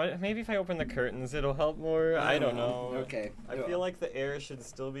 Maybe if I open the curtains, it'll help more. I don't know. Okay. I feel like the air should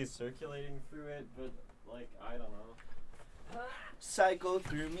still be circulating through it, but I don't know. Cycle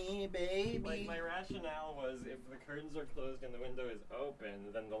through me, baby. Like, my rationale was if the curtains are closed and the window is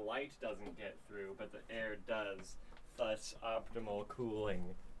open, then the light doesn't get through, but the air does. Thus, optimal cooling.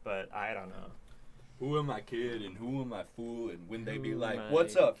 But I don't know. Who am I kidding? Who am I fooling? When they be Who like, am I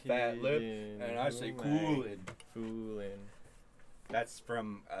 "What's up, fat lip?" kidding? and I Who say, am I "Coolin'." Fooling. That's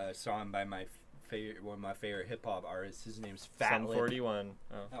from a song by my favorite, one of my favorite hip hop artists. His name's Fat Sum Lip. 41.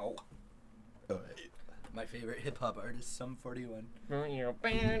 Oh. Oh. My favorite hip hop artist, Sum 41.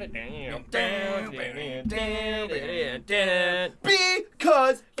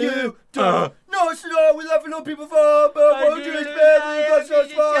 Because you don't know it's all we love for little people for, but won't you expect we got so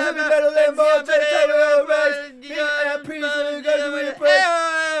small, heavy metal and more, take the time of rice, me and a piece of you guys with a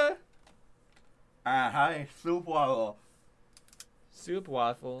press. Hi, Stoop Waffle. Soup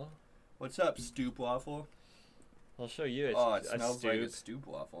waffle. What's up, Stoop Waffle? I'll show you. It's Oh, it a smells stoop. like a Stoop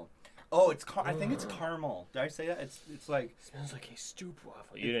Waffle. Oh, it's I think it's caramel. Did I say that? It's like Smells like a stoop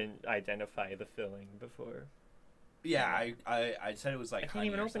waffle. You didn't identify the filling before. yeah. I said it was like I can't honey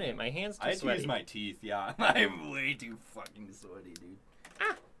even or open it. something. My hands too I had to sweaty. use my teeth. Yeah, I'm way too fucking sweaty, dude.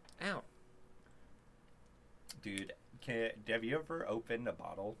 Ow. Dude, have you ever opened a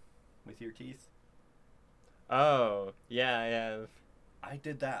bottle with your teeth? Oh, yeah, I have. I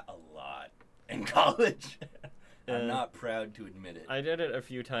did that a lot in college. I'm Uh, not proud to admit it. I did it a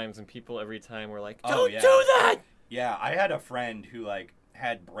few times, and people every time were like, Oh, "Don't yeah. do that!" Yeah, I had a friend who like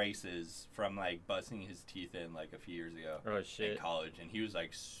had braces from like busting his teeth in like a few years ago. Oh In shit! college, and he was like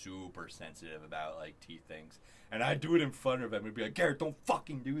super sensitive about like teeth things, and I'd do it in front of him and be like, "Garrett, don't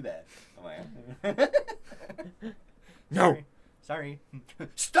fucking do that." I'm like, No. sorry.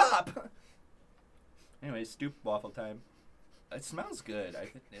 Stop. Anyway, Stoop Waffle time. It smells good. I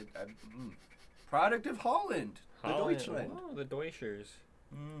think product of Holland, the Holland. Deutschland. Oh, the Deutschers.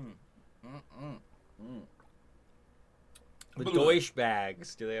 The Blah. Deutsch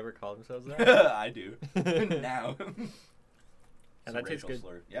bags. Do they ever call themselves that? I do now. And that tastes good.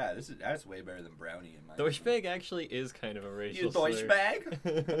 Slur. Yeah, that's way better than brownie in my Deutsch bag actually is kind of a racial You Deutsch slur.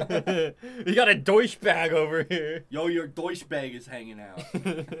 bag? You got a Deutsch bag over here. Yo, your Deutsch bag is hanging out.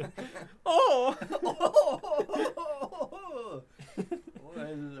 Oh.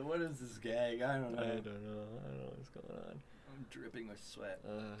 What is this gag? I don't know. I don't know what's going on. I'm dripping with sweat.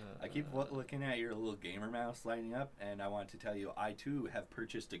 I keep looking at your little gamer mouse lighting up, and I want to tell you, I too have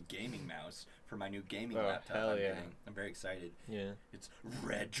purchased a gaming mouse for my new gaming Oh, laptop hell I'm yeah. getting. I'm very excited. Yeah. It's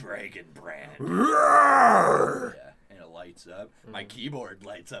Red Dragon brand. Yeah, and it lights up. My keyboard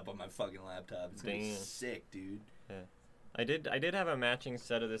lights up on my fucking laptop. It's gonna be Damn. sick, dude. I did have a matching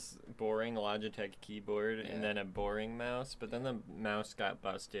set of this boring Logitech keyboard Yeah. and then a boring mouse, but then the mouse got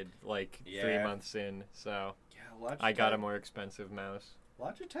busted like 3 Yeah. months in, so Yeah, Logitech. I got a more expensive mouse.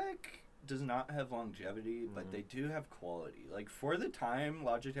 Logitech does not have longevity, but Mhm. they do have quality. Like, for the time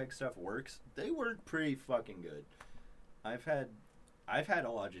Logitech stuff works, they work pretty fucking good. I've had a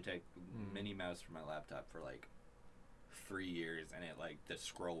Logitech mini mouse for my laptop for like 3 years, and it like the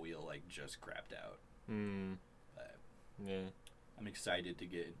scroll wheel like just crapped out. Hmm. But Yeah. I'm excited to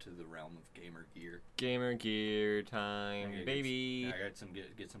get into the realm of gamer gear. Gamer gear I time, gotta baby. I got some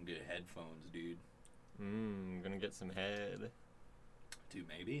get some good headphones, dude. Gonna get some head. Dude,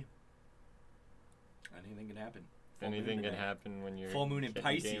 maybe anything can happen. If anything can happen when you're Full moon in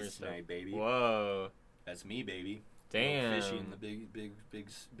getting gamer Pisces stuff. tonight, baby. Whoa. That's me, baby. Damn. Little fishy in the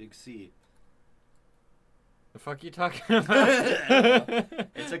big sea. The fuck you talking about?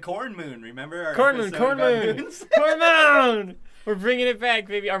 It's a corn moon. Remember our Corn moon, episode corn about moon, moons? corn moon. We're bringing it back,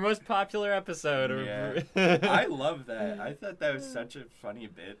 baby. Our most popular episode. Yeah. I love that. I thought that was such a funny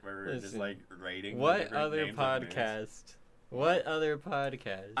bit where we were just Listen, like rating. the What different other names of moons. podcast? What other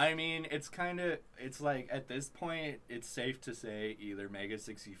podcast? I mean, it's like at this point, it's safe to say either Mega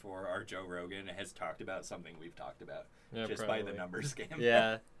 64 or Joe Rogan has talked about something we've talked about Yeah, just by the probably. numbers game.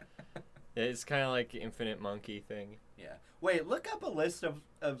 Yeah. It's kind of like Infinite Monkey thing. Yeah. Wait, look up a list of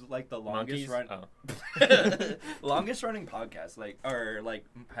like the longest Monkeys? run, Oh. longest running podcast, like or like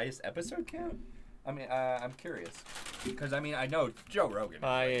highest episode count. I mean, I'm curious because I mean I know Joe Rogan. Is, like,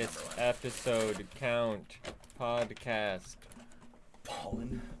 Highest number one. episode count podcast.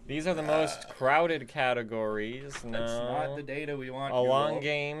 Pollen. These are the most crowded categories. No. That's not the data we want. A you long all.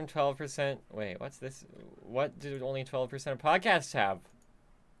 game, 12%. Wait, what's this? What do only 12% of podcasts have?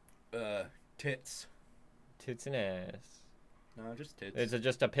 Tits. Tits and ass. No, just tits. It's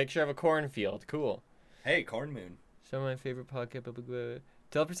just a picture of a cornfield. Cool. Hey, Corn Moon. Some of my favorite podcasts.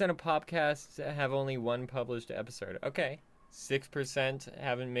 12% of podcasts have only one published episode. Okay. 6%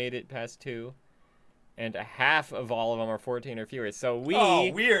 haven't made it past 2. And a half of all of them are 14 or fewer. So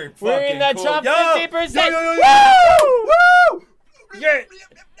we're we're in the cool. top Yo! 50%. Yo! Woo! Yeah.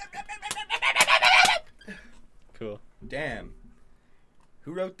 Cool. Damn.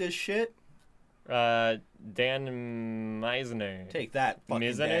 Who wrote this shit? Dan Meisner. Take that, fucking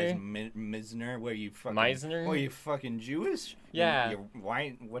Mizner? Mizner. Where you fucking Meisner? What, you fucking Jewish? Yeah.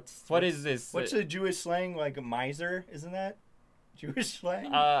 Why? What is this? What's a Jewish slang like a miser? Isn't that Jewish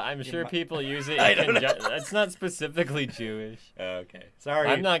slang? I'm sure people use it. I don't know. It's not specifically Jewish. Okay. Sorry.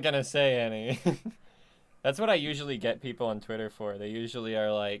 I'm not gonna say any. That's what I usually get people on Twitter for. They usually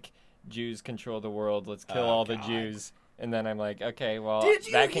are like, Jews control the world. Let's kill Oh, all the God. Jews. And then I'm like, okay, well, Did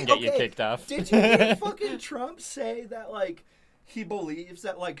you that can get you okay, kicked off. Did you hear fucking Trump say that like he believes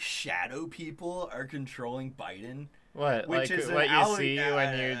that like shadow people are controlling Biden? What? Which Like is an what you alle- see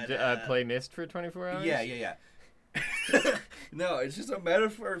when you play Myst for 24 hours? Yeah. No, it's just a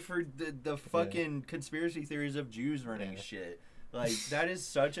metaphor for the fucking conspiracy theories of Jews running Yeah. shit. Like, that is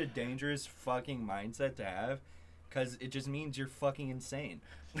such a dangerous fucking mindset to have, because it just means you're fucking insane.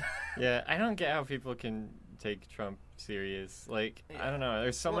 Yeah, I don't get how people can take Trump serious. Like, I don't know.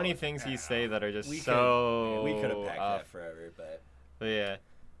 There's so Well, many things I he don't say know. that are just We so we could have packed off. that forever, but But yeah,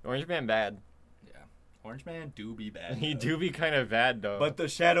 Orange Man bad. yeah. Orange Man do be bad. He though. do be kind of bad though. But the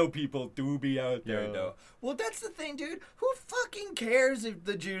shadow people do be out there, Yo. though. Well, that's the thing, dude. Who fucking cares if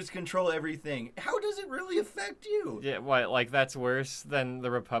the Jews control everything? How does it really affect you? yeah, what? Like that's worse than the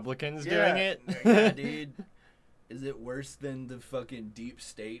Republicans Yeah. doing it? Yeah, dude. Is it worse than the fucking deep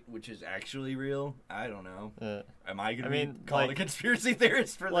state, which is actually real? I don't know. Am I gonna I mean, be called a like- conspiracy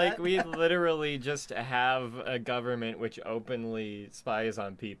theorist for Like that? we literally just have a government which openly spies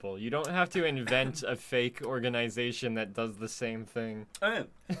on people. You don't have to invent a fake organization that does the same thing.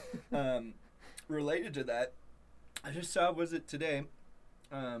 Related to that, I just saw, was it today?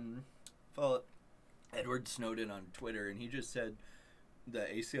 Follow Edward Snowden on Twitter, and he just said the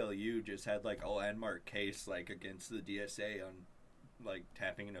ACLU just had like a landmark case like against the DSA on like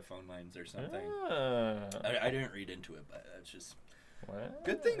tapping into phone lines or something. Ah. I didn't read into it, but that's just What?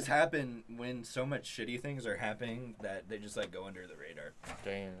 good things happen when so much shitty things are happening that they just like go under the radar.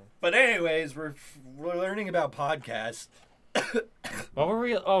 Damn. But anyways, we're learning about podcasts. What were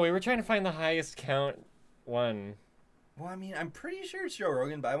we? Oh, we were trying to find the highest count one. Well, I mean, I'm pretty sure it's Joe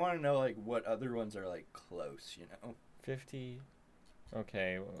Rogan, but I want to know like what other ones are like close, you know? 50.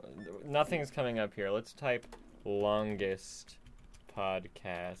 Okay, nothing's coming up here. Let's type longest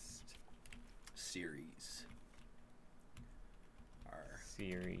podcast Series.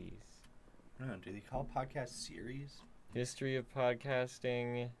 series. I don't know, do they call podcasts series? History of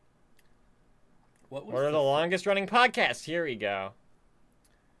podcasting. What was What are the longest running podcasts? Here we go.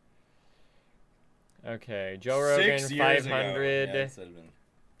 Okay, Joe Rogan 6 years ago. 500. Yeah, this would've been- he's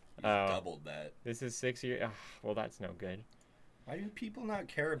Oh. doubled that. This is 6 years. Well, that's no good. Why do people not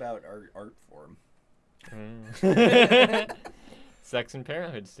care about our art form? Sex and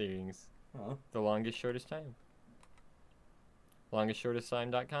Parenthood series. Huh? The longest, shortest time.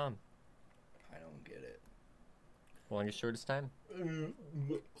 Longestshortesttime.com. I don't get it. Longest, shortest time. I'm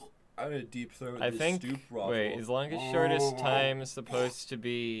gonna deep throat I this think. stoop waffle. Wait, is longest, shortest time supposed to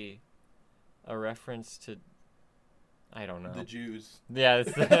be a reference to? I don't know. the Jews? Yeah.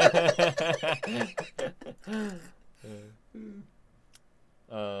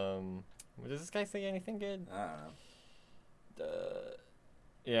 Does this guy say anything good? I don't know.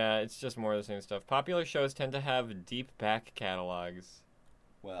 Yeah, it's just more of the same stuff. Popular shows tend to have deep back catalogs.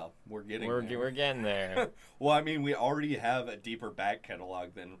 Well, we're getting We're there. we're getting there. Well, I mean, we already have a deeper back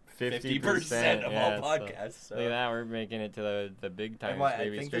catalog than 50% 50%, of yeah, all podcasts. So. Look at that, we're making it to the big And times, what, I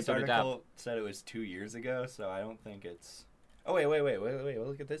baby. think Straight this to the top. article said it was 2 years ago, so I don't think it's. Oh wait!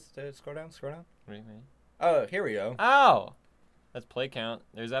 Look at this. Scroll down. What do you mean? Oh, here we go. Oh! That's play count.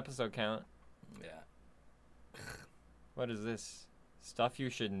 There's episode count. Yeah. What is this? Stuff you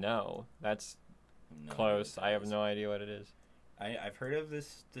should know. That's No close. idea what I that have is. no idea what it is. I've heard of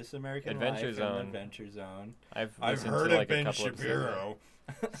this American Adventure Life Zone. and Adventure Zone. I've I've listened heard to of like Ben a couple Shapiro.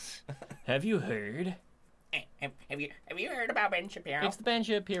 episodes. Have you heard? Have you heard about Ben Shapiro? It's the Ben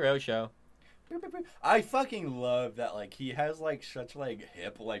Shapiro show. I fucking love that. Like he has like such like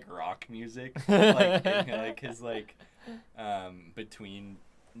hip like rock music, like his like between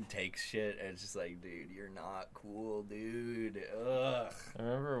takes shit. And it's just like, dude, you're not cool, dude. Ugh. I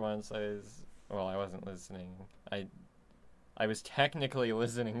remember once I wasn't listening. I was technically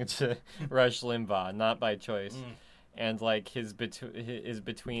listening to Rush Limbaugh, not by choice. And like his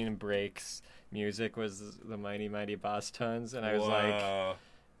between breaks music was the Mighty Mighty Boss Tones, and I was like, Whoa.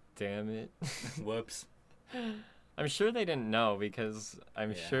 damn it. Whoops. I'm sure they didn't know because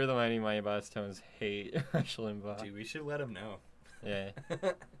I'm Yeah. sure the Mighty Mighty Boss Tones hate Rush Limbaugh. Dude, we should let him know. Yeah.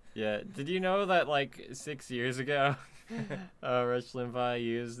 Yeah. Did you know that like 6 years ago, Rush Limbaugh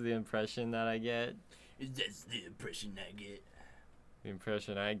used the impression that I get. That's the impression I get. The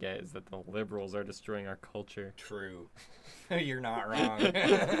impression I get is that the liberals are destroying our culture. True. You're not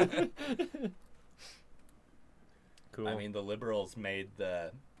wrong. Cool. I mean, the liberals made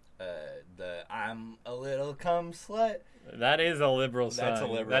the I'm a little cum slut. that is a liberal song. That's a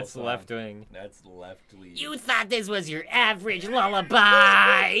liberal That's song. left wing. That's left lead. You thought this was your average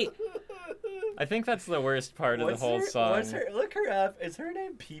lullaby. I think that's the worst part of the whole song. What's her? Look her up. Is her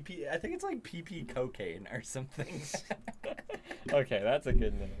name PP? I think it's like PP Cocaine or something. Okay, that's a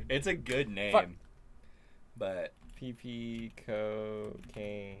good name. It's a good name, Fuck. but PP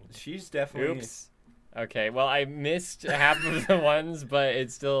cocaine. she's definitely. Oops. Okay, well I missed half of the ones, but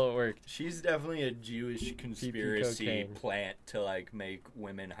it still worked. She's definitely a Jewish conspiracy cocaine. plant to like make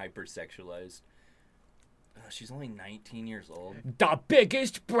women hypersexualized. She's only 19 years old. The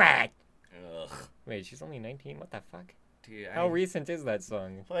biggest brat. Ugh, Wait, she's only 19? What the fuck? dude. How recent is that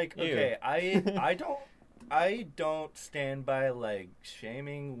song? Like, Ew. okay, I don't stand by like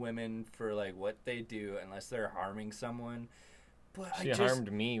shaming women for like what they do unless they're harming someone. But She I just,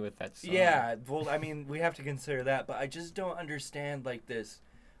 harmed me with that song. yeah, well, I mean, we have to consider that, but I just don't understand like this.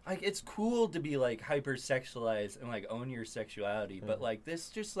 Like, it's cool to be like hypersexualized and like own your sexuality, but like this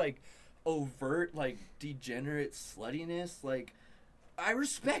just like overt like degenerate sluttiness, like I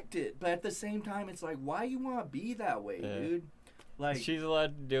respect it, but at the same time, it's like, why you want to be that way, Yeah. dude? Like, She's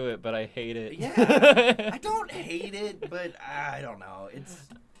allowed to do it, but I hate it. yeah, I don't hate it, but I don't know.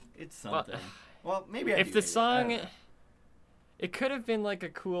 It's something. Well, maybe I If do the hate it. I song, don't know. it could have been like a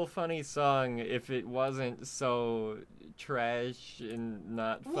cool, funny song if it wasn't so trash and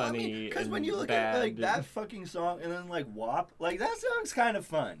not Well, I funny mean, because and when you look bad. at like that fucking song and then like WAP, like that song's kind of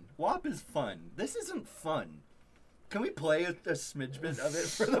fun. WAP is fun. This isn't fun. Can we play a smidge bit of it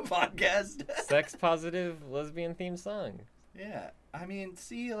for the podcast? Sex positive lesbian theme song. Yeah, I mean,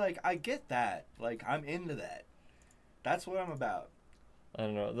 see, like I get that. Like I'm into that. That's what I'm about. I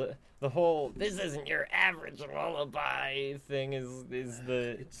don't know. The whole "this isn't your average lullaby" thing is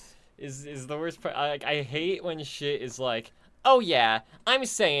the worst part. I hate when shit is like, "Oh yeah, I'm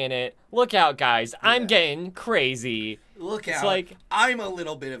saying it. Look out, guys. I'm Yeah. getting crazy." Look It's out! like- I'm a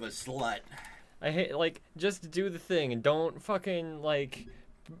little bit of a slut. I hate like just do the thing and don't fucking like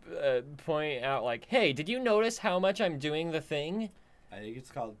point out like, "Hey, did you notice how much I'm doing the thing?" I think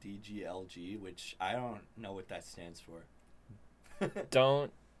it's called DGLG, which I don't know what that stands for.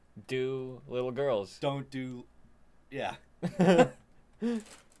 Don't do little girls. Don't do. Yeah.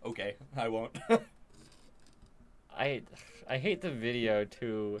 Okay, I won't. I hate the video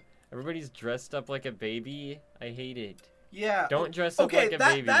too. Everybody's dressed up like a baby. I hate it. Yeah. Don't dress up okay, like a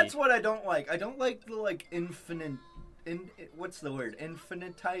baby. that's what I don't like. I don't like the like what's the word?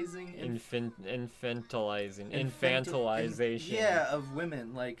 Infinitizing. Infantilization. Yeah, of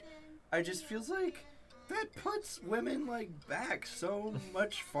women. Like, I just feels like that puts women like back so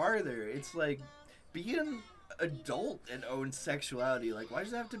much farther. It's like being adult and own sexuality. Like, why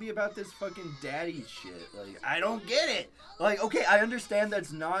does it have to be about this fucking daddy shit? Like, I don't get it. Like, okay, I understand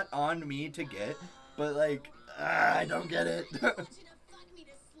that's not on me to get, but like, I don't get it. I want you to fuck me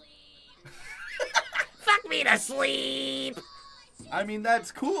to sleep. Fuck me to sleep. I mean,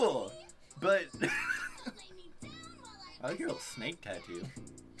 that's cool, but Lay me down while I like your little snake tattoo.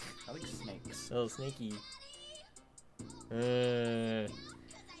 I like snakes. Little sneaky. I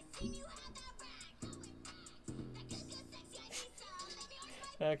seen you had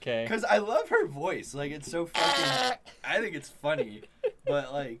that Okay. Cause I love her voice. Like, it's so fucking. I think it's funny,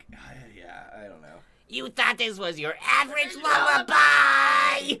 but like, yeah, I don't know. You thought this was your average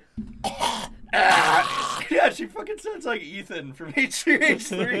lullaby. Yeah, she fucking sounds like Ethan from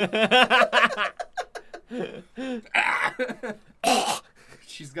H3H3.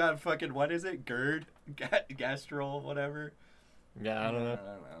 She's got fucking, what is it? GERD? Gastral, whatever. Yeah, I don't know. know.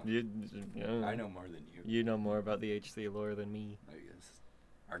 You I know more than you, You know more about the HC lore than me. I guess.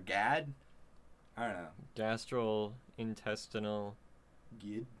 Or GAD? I don't know. Gastral, intestinal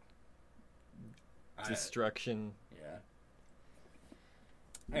Gid? destruction. Yeah.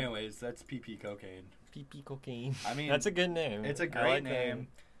 Anyways, that's PP cocaine. PP cocaine. I mean, that's a good name. It's a I great like that name.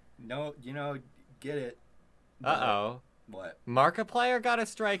 No, get it. Uh-oh. What? Markiplier got a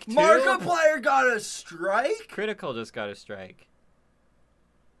strike too? Markiplier got a strike? Critical just got a strike.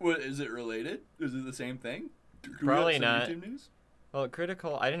 What, is it related? Is it the same thing? Do we have Probably some not. YouTube news? Well,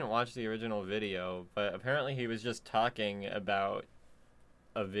 Critical, I didn't watch the original video, but apparently he was just talking about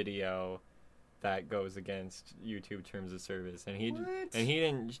a video that goes against YouTube terms of service, and he What?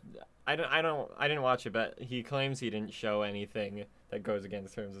 didn't. I didn't watch it, but he claims he didn't show anything that goes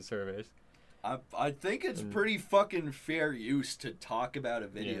against terms of service. I think it's pretty fucking fair use to talk about a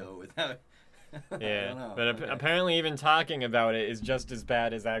video without. I Yeah, don't know. but apparently even talking about it is just as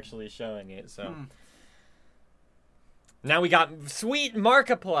bad as actually showing it. So now we got sweet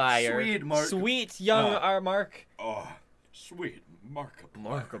Markiplier, sweet young Mark. Oh, sweet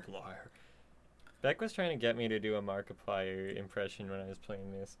Markiplier. Markiplier. Beck was trying to get me to do a Markiplier impression when I was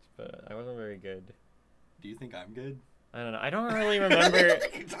playing Myst, but I wasn't very good. Do you think I'm good? I don't know. I don't really remember.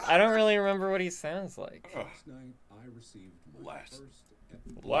 I don't really remember what he sounds like. Last night, I received my Last- first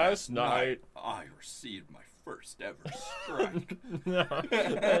Last night. I received my first ever strike. No,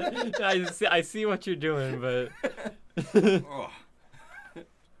 I see what you're doing, but Oh.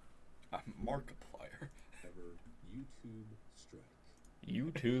 I'm Markiplier. ever YouTube strike.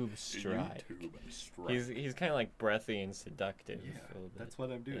 YouTube strike. YouTube strike. He's kind of like breathy and seductive. Yeah, a little bit. that's what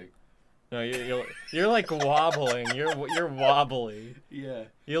I'm doing. No, you're like wobbling. You're wobbly. Yeah.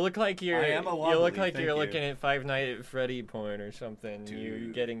 You look like you're. I am a You wobbly, look like thank you're you. looking at Five Nights at Freddy porn or something. You're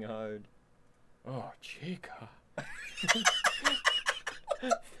Dude. getting hard. Oh, chica.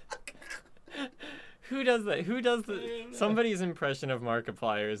 Who does that? Who does the somebody's impression of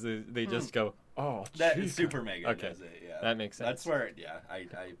Markiplier is they just go, oh, That chica. Super Mega Okay. does it, yeah. That makes sense. That's where, yeah, I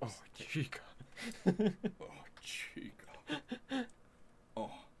Oh, chica. oh, chica. Oh,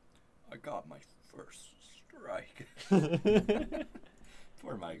 I got my first strike.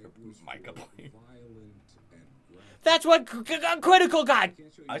 Poor Micah Violent Player. and graphic. That's what Critical got. I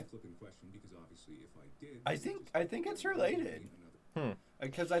can't show you I- the flipping question because obviously if I did, I think it's related. another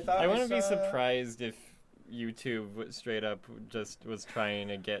Because I thought I wouldn't be saw- surprised if YouTube straight up just was trying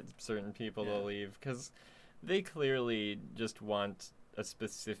to get certain people to Yeah. leave, because they clearly just want a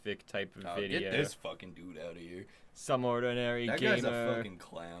specific type of Oh, video. get this fucking dude out of here. Some ordinary That gamer. guy's a fucking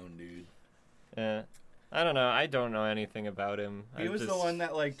clown, dude. Yeah. I don't know. I don't know anything about him. He I've was the just one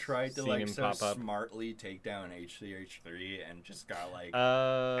that like tried to seen like him so pop up. smartly take down H3H3 and just got like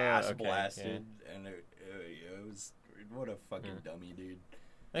ass ass blasted, and it was what a fucking dummy, dude.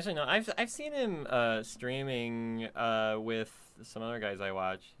 Actually, no. I've seen him streaming with some other guys I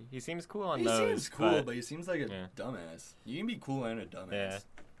watch. He seems cool on He those. seems cool, but he seems like a yeah. dumbass. You can be cool and a dumbass. Yeah.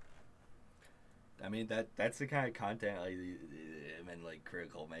 I mean that's the kind of content like him and like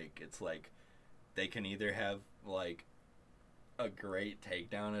Critical make. It's like they can either have like a great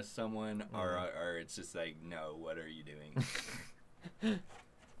takedown of someone, or it's just like, no, what are you doing?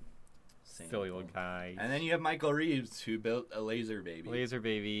 Silly little guy. And then you have Michael Reeves, who built a laser baby. Laser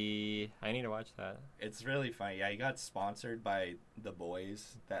Baby. I need to watch that. It's really funny. Yeah, he got sponsored by The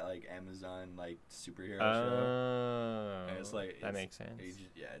Boys, that like Amazon like superhero show. Oh, And it's like that makes sense.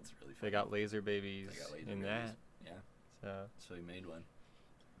 Yeah, it's really funny. They got laser babies They got laser in babies. that. Yeah, So. so he made one,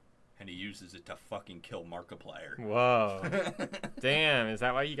 and he uses it to fucking kill Markiplier. Whoa. Damn, is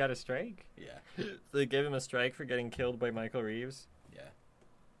that why you got a strike? Yeah, They gave him a strike for getting killed by Michael Reeves? yeah.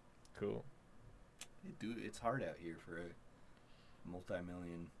 Cool. Dude, it's hard out here for a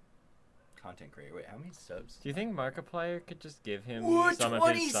multi-million content creator. Wait, how many subs? Do you think Markiplier could just give him What? some of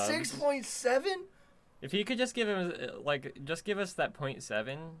his subs? 26.7? If he could just give him, just give us that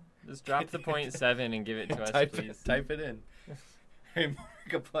 0.7. Just drop the 0.7 and give it to us, please. Type it in. Hey,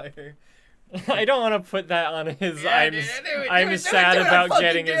 Markiplier. I don't want to put that on his. Yeah, I'm dude, do it, I'm do it, sad do it, I about fucking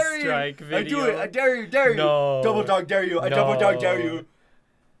getting a dare you. strike video. I do it. I dare you. No. Double dog dare you. I double dog dare you.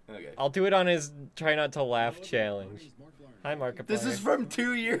 Okay. I'll do it on his try not to laugh challenge. Hi, Markiplier. This is from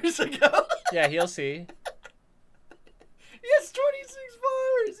 2 years ago. Yeah, he'll see. He has 26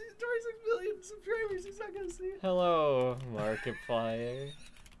 followers. He's 26 million subscribers. He's not gonna see it. Hello, Markiplier.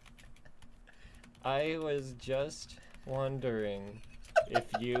 I was just wondering if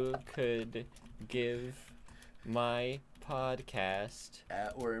you could give my podcast,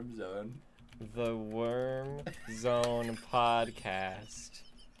 At Worm Zone. the Worm Zone Podcast,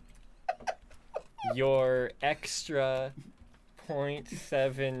 your extra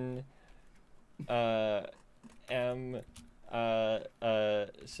 0.7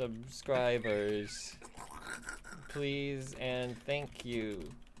 subscribers, please and thank you,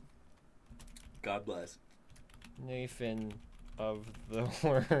 God bless. Nathan of the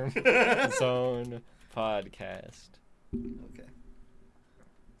Worm Zone Podcast. Okay.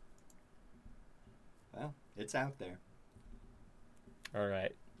 Well, it's out there. All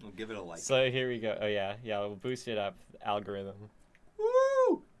right. We'll give it a like. So here we go. Oh yeah, we'll boost it up. Algorithm.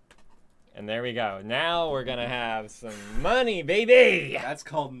 Woo! And there we go. Now we're gonna have some money, baby. That's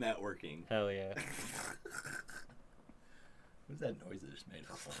called networking. Hell yeah. What's that noise that just made?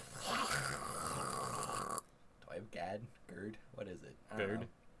 Do I have GAD? GERD? What is it? I don't GERD. know.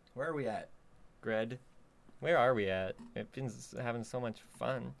 Where are we at? Gred. Where are we at? We've been having so much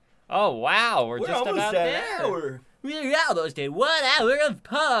fun. Oh wow, we're just almost about at there. an hour. We're almost at 1 hour of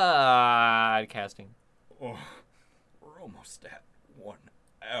podcasting. Oh, we're almost at 1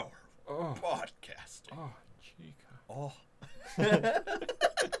 hour Oh, podcasting. oh, Chica. Oh.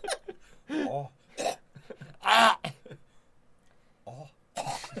 Oh. Ah! Oh.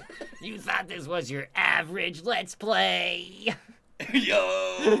 You thought this was your average Let's Play.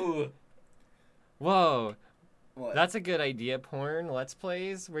 Yo. Whoa, What? that's a good idea. Porn Let's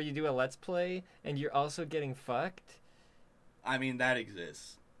Plays where you do a Let's Play and you're also getting fucked. I mean, that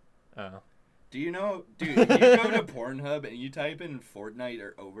exists. Oh, Do you know, dude, if you go to Pornhub and you type in Fortnite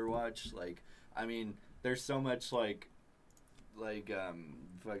or Overwatch, like, I mean, there's so much,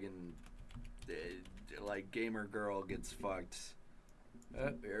 fucking, like, gamer girl gets fucked.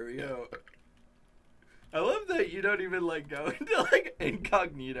 There we go. I love that you don't even, like, go into, like,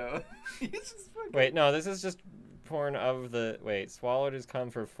 incognito. You just fucking... wait, no, this is just porn of the. Wait, Swallowed has come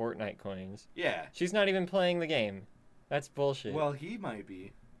for Fortnite coins. Yeah. She's not even playing the game. That's bullshit. Well, he might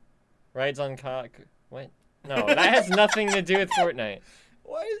be. Rides on cock. What? No, that has nothing to do with Fortnite.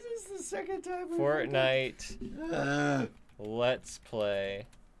 Why is this the second time? Fortnite Let's Play.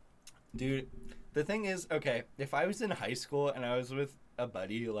 Dude, the thing is, okay, if I was in high school and I was with a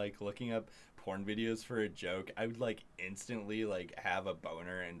buddy, like, looking up porn videos for a joke, I would, like, instantly, like, have a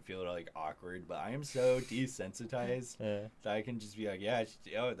boner and feel, like, awkward, but I am so desensitized that I can just be like, yeah,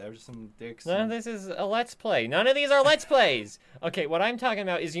 there's some dicks. None of this is a Let's Play. None of these are Let's Plays. Okay, what I'm talking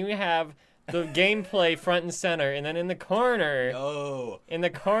about is you have the gameplay front and center, and then in the corner, Oh. in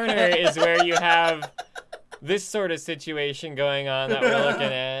the corner is where you have this sort of situation going on that we're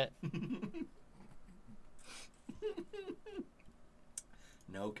looking at.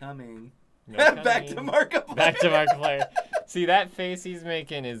 No coming. No Back to coming. Markiplier. Back to Markiplier. See, that face he's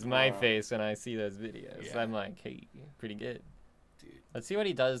making is my Wow. face when I see those videos. Yeah. I'm like, hey, pretty good. Dude. Let's see what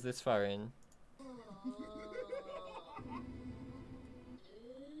he does this far in.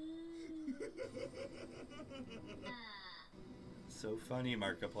 So funny,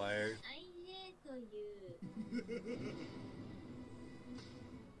 Markiplier.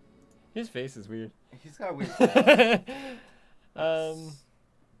 His face is weird. He's got weird. Cool.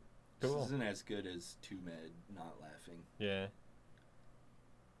 This isn't as good as Two Med not laughing. Yeah.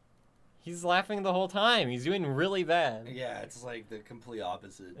 He's laughing the whole time. He's doing really bad. Yeah, it's like the complete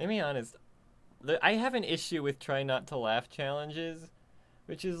opposite. Let me be honest. I have an issue with try not to laugh challenges,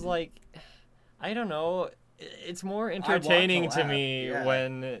 which is like, I don't know. It's more entertaining to laugh, me yeah.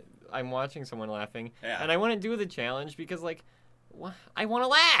 when I'm watching someone laughing, Yeah. and I want to do the challenge because like, I want to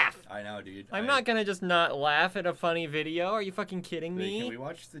laugh. I know, dude. I'm not gonna just not laugh at a funny video. Are you fucking kidding Wait, me? can we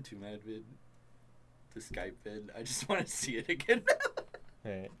watch the Two Med vid? The Skype vid? I just want to see it again.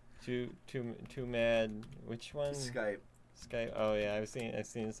 Wait, too mad. Which one? Skype. Skype. Oh yeah, I've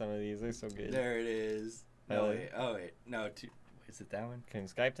seen some of these. They're so good. There it is. No, Oh. wait. Oh, wait. No, is it that one? Can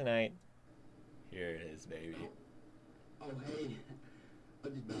Skype tonight. Here it is, baby. Oh, hey. I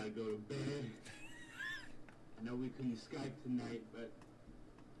just about to go to bed. I know we couldn't Skype tonight, but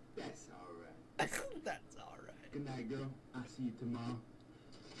that's alright. That's alright. Good night, girl. I'll see you tomorrow.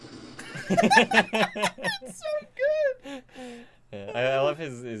 So good. Yeah, I love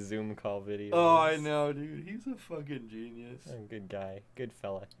his Zoom call videos. Oh, I know, dude. He's a fucking genius. Oh, good guy, good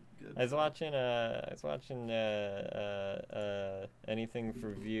fella. Good. I was watching Anything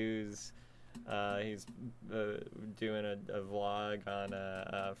for Views. He's doing a vlog on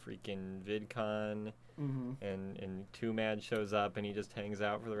a freaking VidCon, Mm-hmm. and Too Mad shows up and he just hangs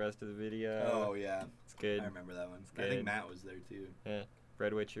out for the rest of the video. Oh, yeah. It's good. I remember that one. I good. think Matt was there, too. Yeah,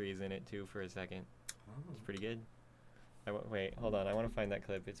 Brad Witchery's in it too for a second. Oh, It's pretty good. Wait, hold on. I want to find that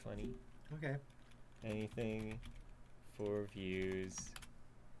clip. It's funny. okay. Anything for Views.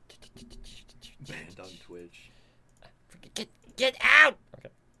 Banned on Twitch. Get out!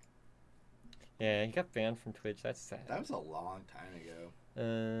 Yeah, he got banned from Twitch. That's sad. That was a long time ago,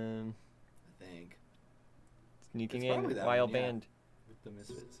 I think. Sneaking It's probably in that while one, yeah. banned. With the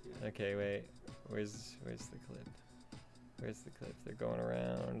Misfits. Yeah. Okay, wait. Where's the clip? Where's the clip? They're going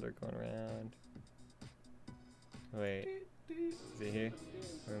around. They're going around. Wait. Is it here?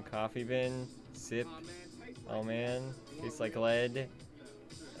 We're in Coffee Bin. Sip. Oh man. Tastes like lead.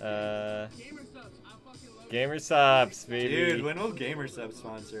 Gamer Subs, baby. Dude, when will GamerSub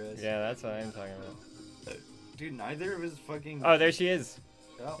sponsor us? Yeah, that's what I'm talking about. Dude, neither of his fucking. Oh, there she is.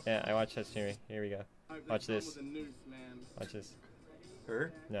 Oh, Yeah, I watched that stream. Here we go. Watch this. Watch this.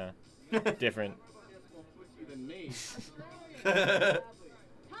 her? No. Different.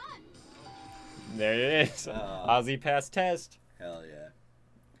 There it is. Oh. Aussie pass test. Hell yeah.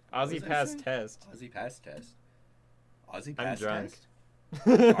 Aussie does that pass say? test. Aussie pass test. Aussie I'm pass drunk. test?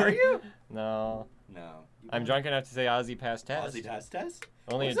 Are you? No. No. I'm drunk enough to say Ozzy passed test. Ozzy pass test?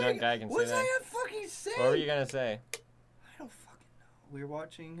 Only a drunk guy can say What's that. I fucking say? What were you gonna say? I don't fucking know. We were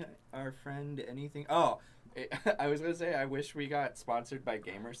watching our friend anything. Oh, I was gonna say I wish we got sponsored by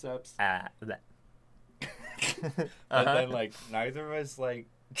Gamer Subs. That. But then like neither of us like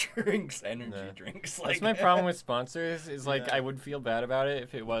drinks energy No. drinks. Like That's my problem with sponsors. Is like Yeah. I would feel bad about it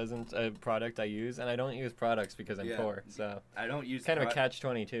if it wasn't a product I use, and I don't use products because I'm Yeah. poor. So I don't use kind of a pro-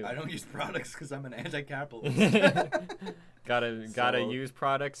 catch-22. I don't use products because I'm an anti-capitalist. gotta So- use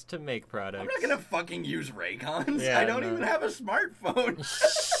products to make products. I'm not gonna fucking use Raycons. Yeah, I don't no. even have a smartphone.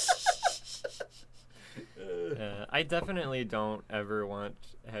 I definitely don't ever want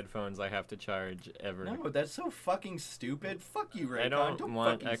headphones I have to charge ever. No, that's so fucking stupid. Fuck you, Raycon. I don't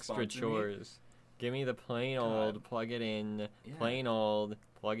want fucking extra sponsor me. chores. Give me the plain God. old, plug it in. Yeah. Plain old,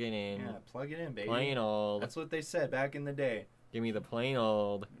 plug it in. Yeah, plug it in, baby. Plain old. That's what they said back in the day. Give me the plain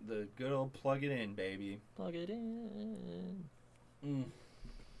old. The good old plug it in, baby. Plug it in.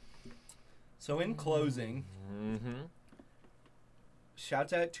 So in closing, Mm-hmm.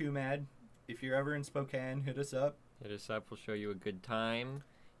 shouts out to Mad. If you're ever in Spokane, hit us up. Hit us up. We'll show you a good time.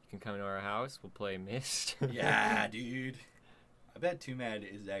 You can come to our house. We'll play Myst. Yeah, dude. I bet Too Mad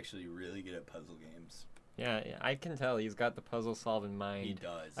is actually really good at puzzle games. Yeah, I can tell he's got the puzzle solving mind. He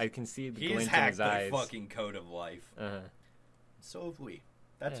does. I can see the He's glint in hacked his the eyes. fucking code of life. So have we.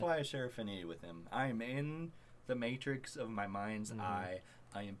 That's Yeah. why I share affinity with him. I am in the matrix of my mind's eye.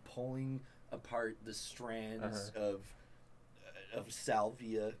 I am pulling apart the strands of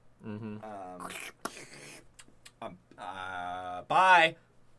salvia. Mm-hmm. Bye.